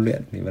đầu mình ôn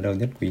luyện, mình bắt đầu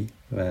nhất quý.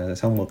 Và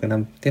sau một cái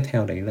năm tiếp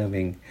theo đấy là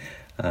mình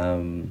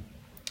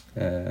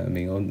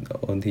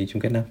ôn thi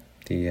chung kết năm.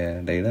 Thì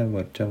đấy là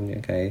một trong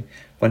những cái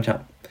quan trọng.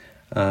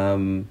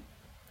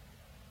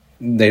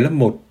 Đấy là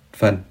một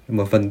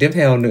phần tiếp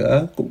theo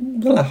nữa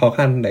cũng rất là khó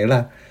khăn, đấy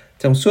là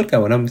trong suốt cả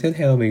một năm tiếp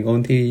theo mình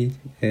ôn thi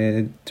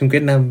chung kết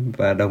năm,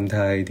 và đồng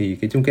thời thì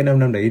cái chung kết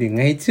năm đấy thì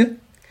ngay trước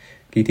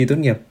kỳ thi tốt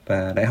nghiệp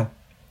và đại học,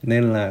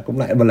 nên là cũng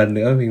lại một lần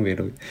nữa mình về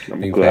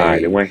mình cửa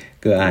ải đúng không anh?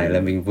 Cửa ải là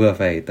mình vừa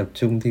phải tập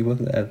trung thi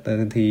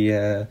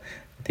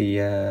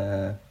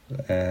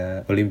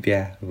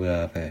Olympia,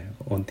 vừa phải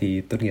ôn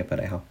thi tốt nghiệp và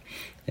đại học.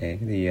 Đấy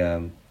thì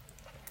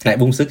lại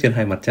bung sức trên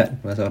hai mặt trận,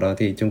 và sau đó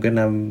thì chung kết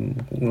năm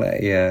cũng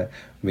lại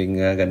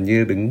mình gần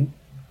như đứng,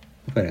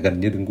 không phải là gần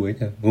như đứng cuối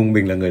nha,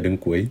 mình là người đứng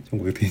cuối trong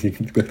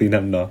cuộc thi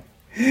năm đó.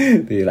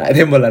 Thì lại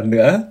thêm một lần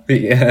nữa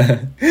bị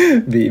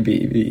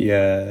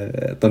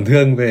tổn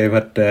thương về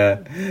mặt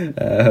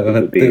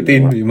tự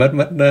tin, bị mất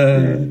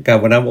cả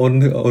một năm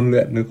ôn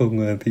luyện, cuối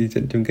cùng thi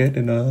trận chung kết,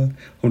 nên nó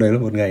hôm đấy là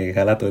một ngày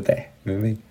khá là tồi tệ với mình.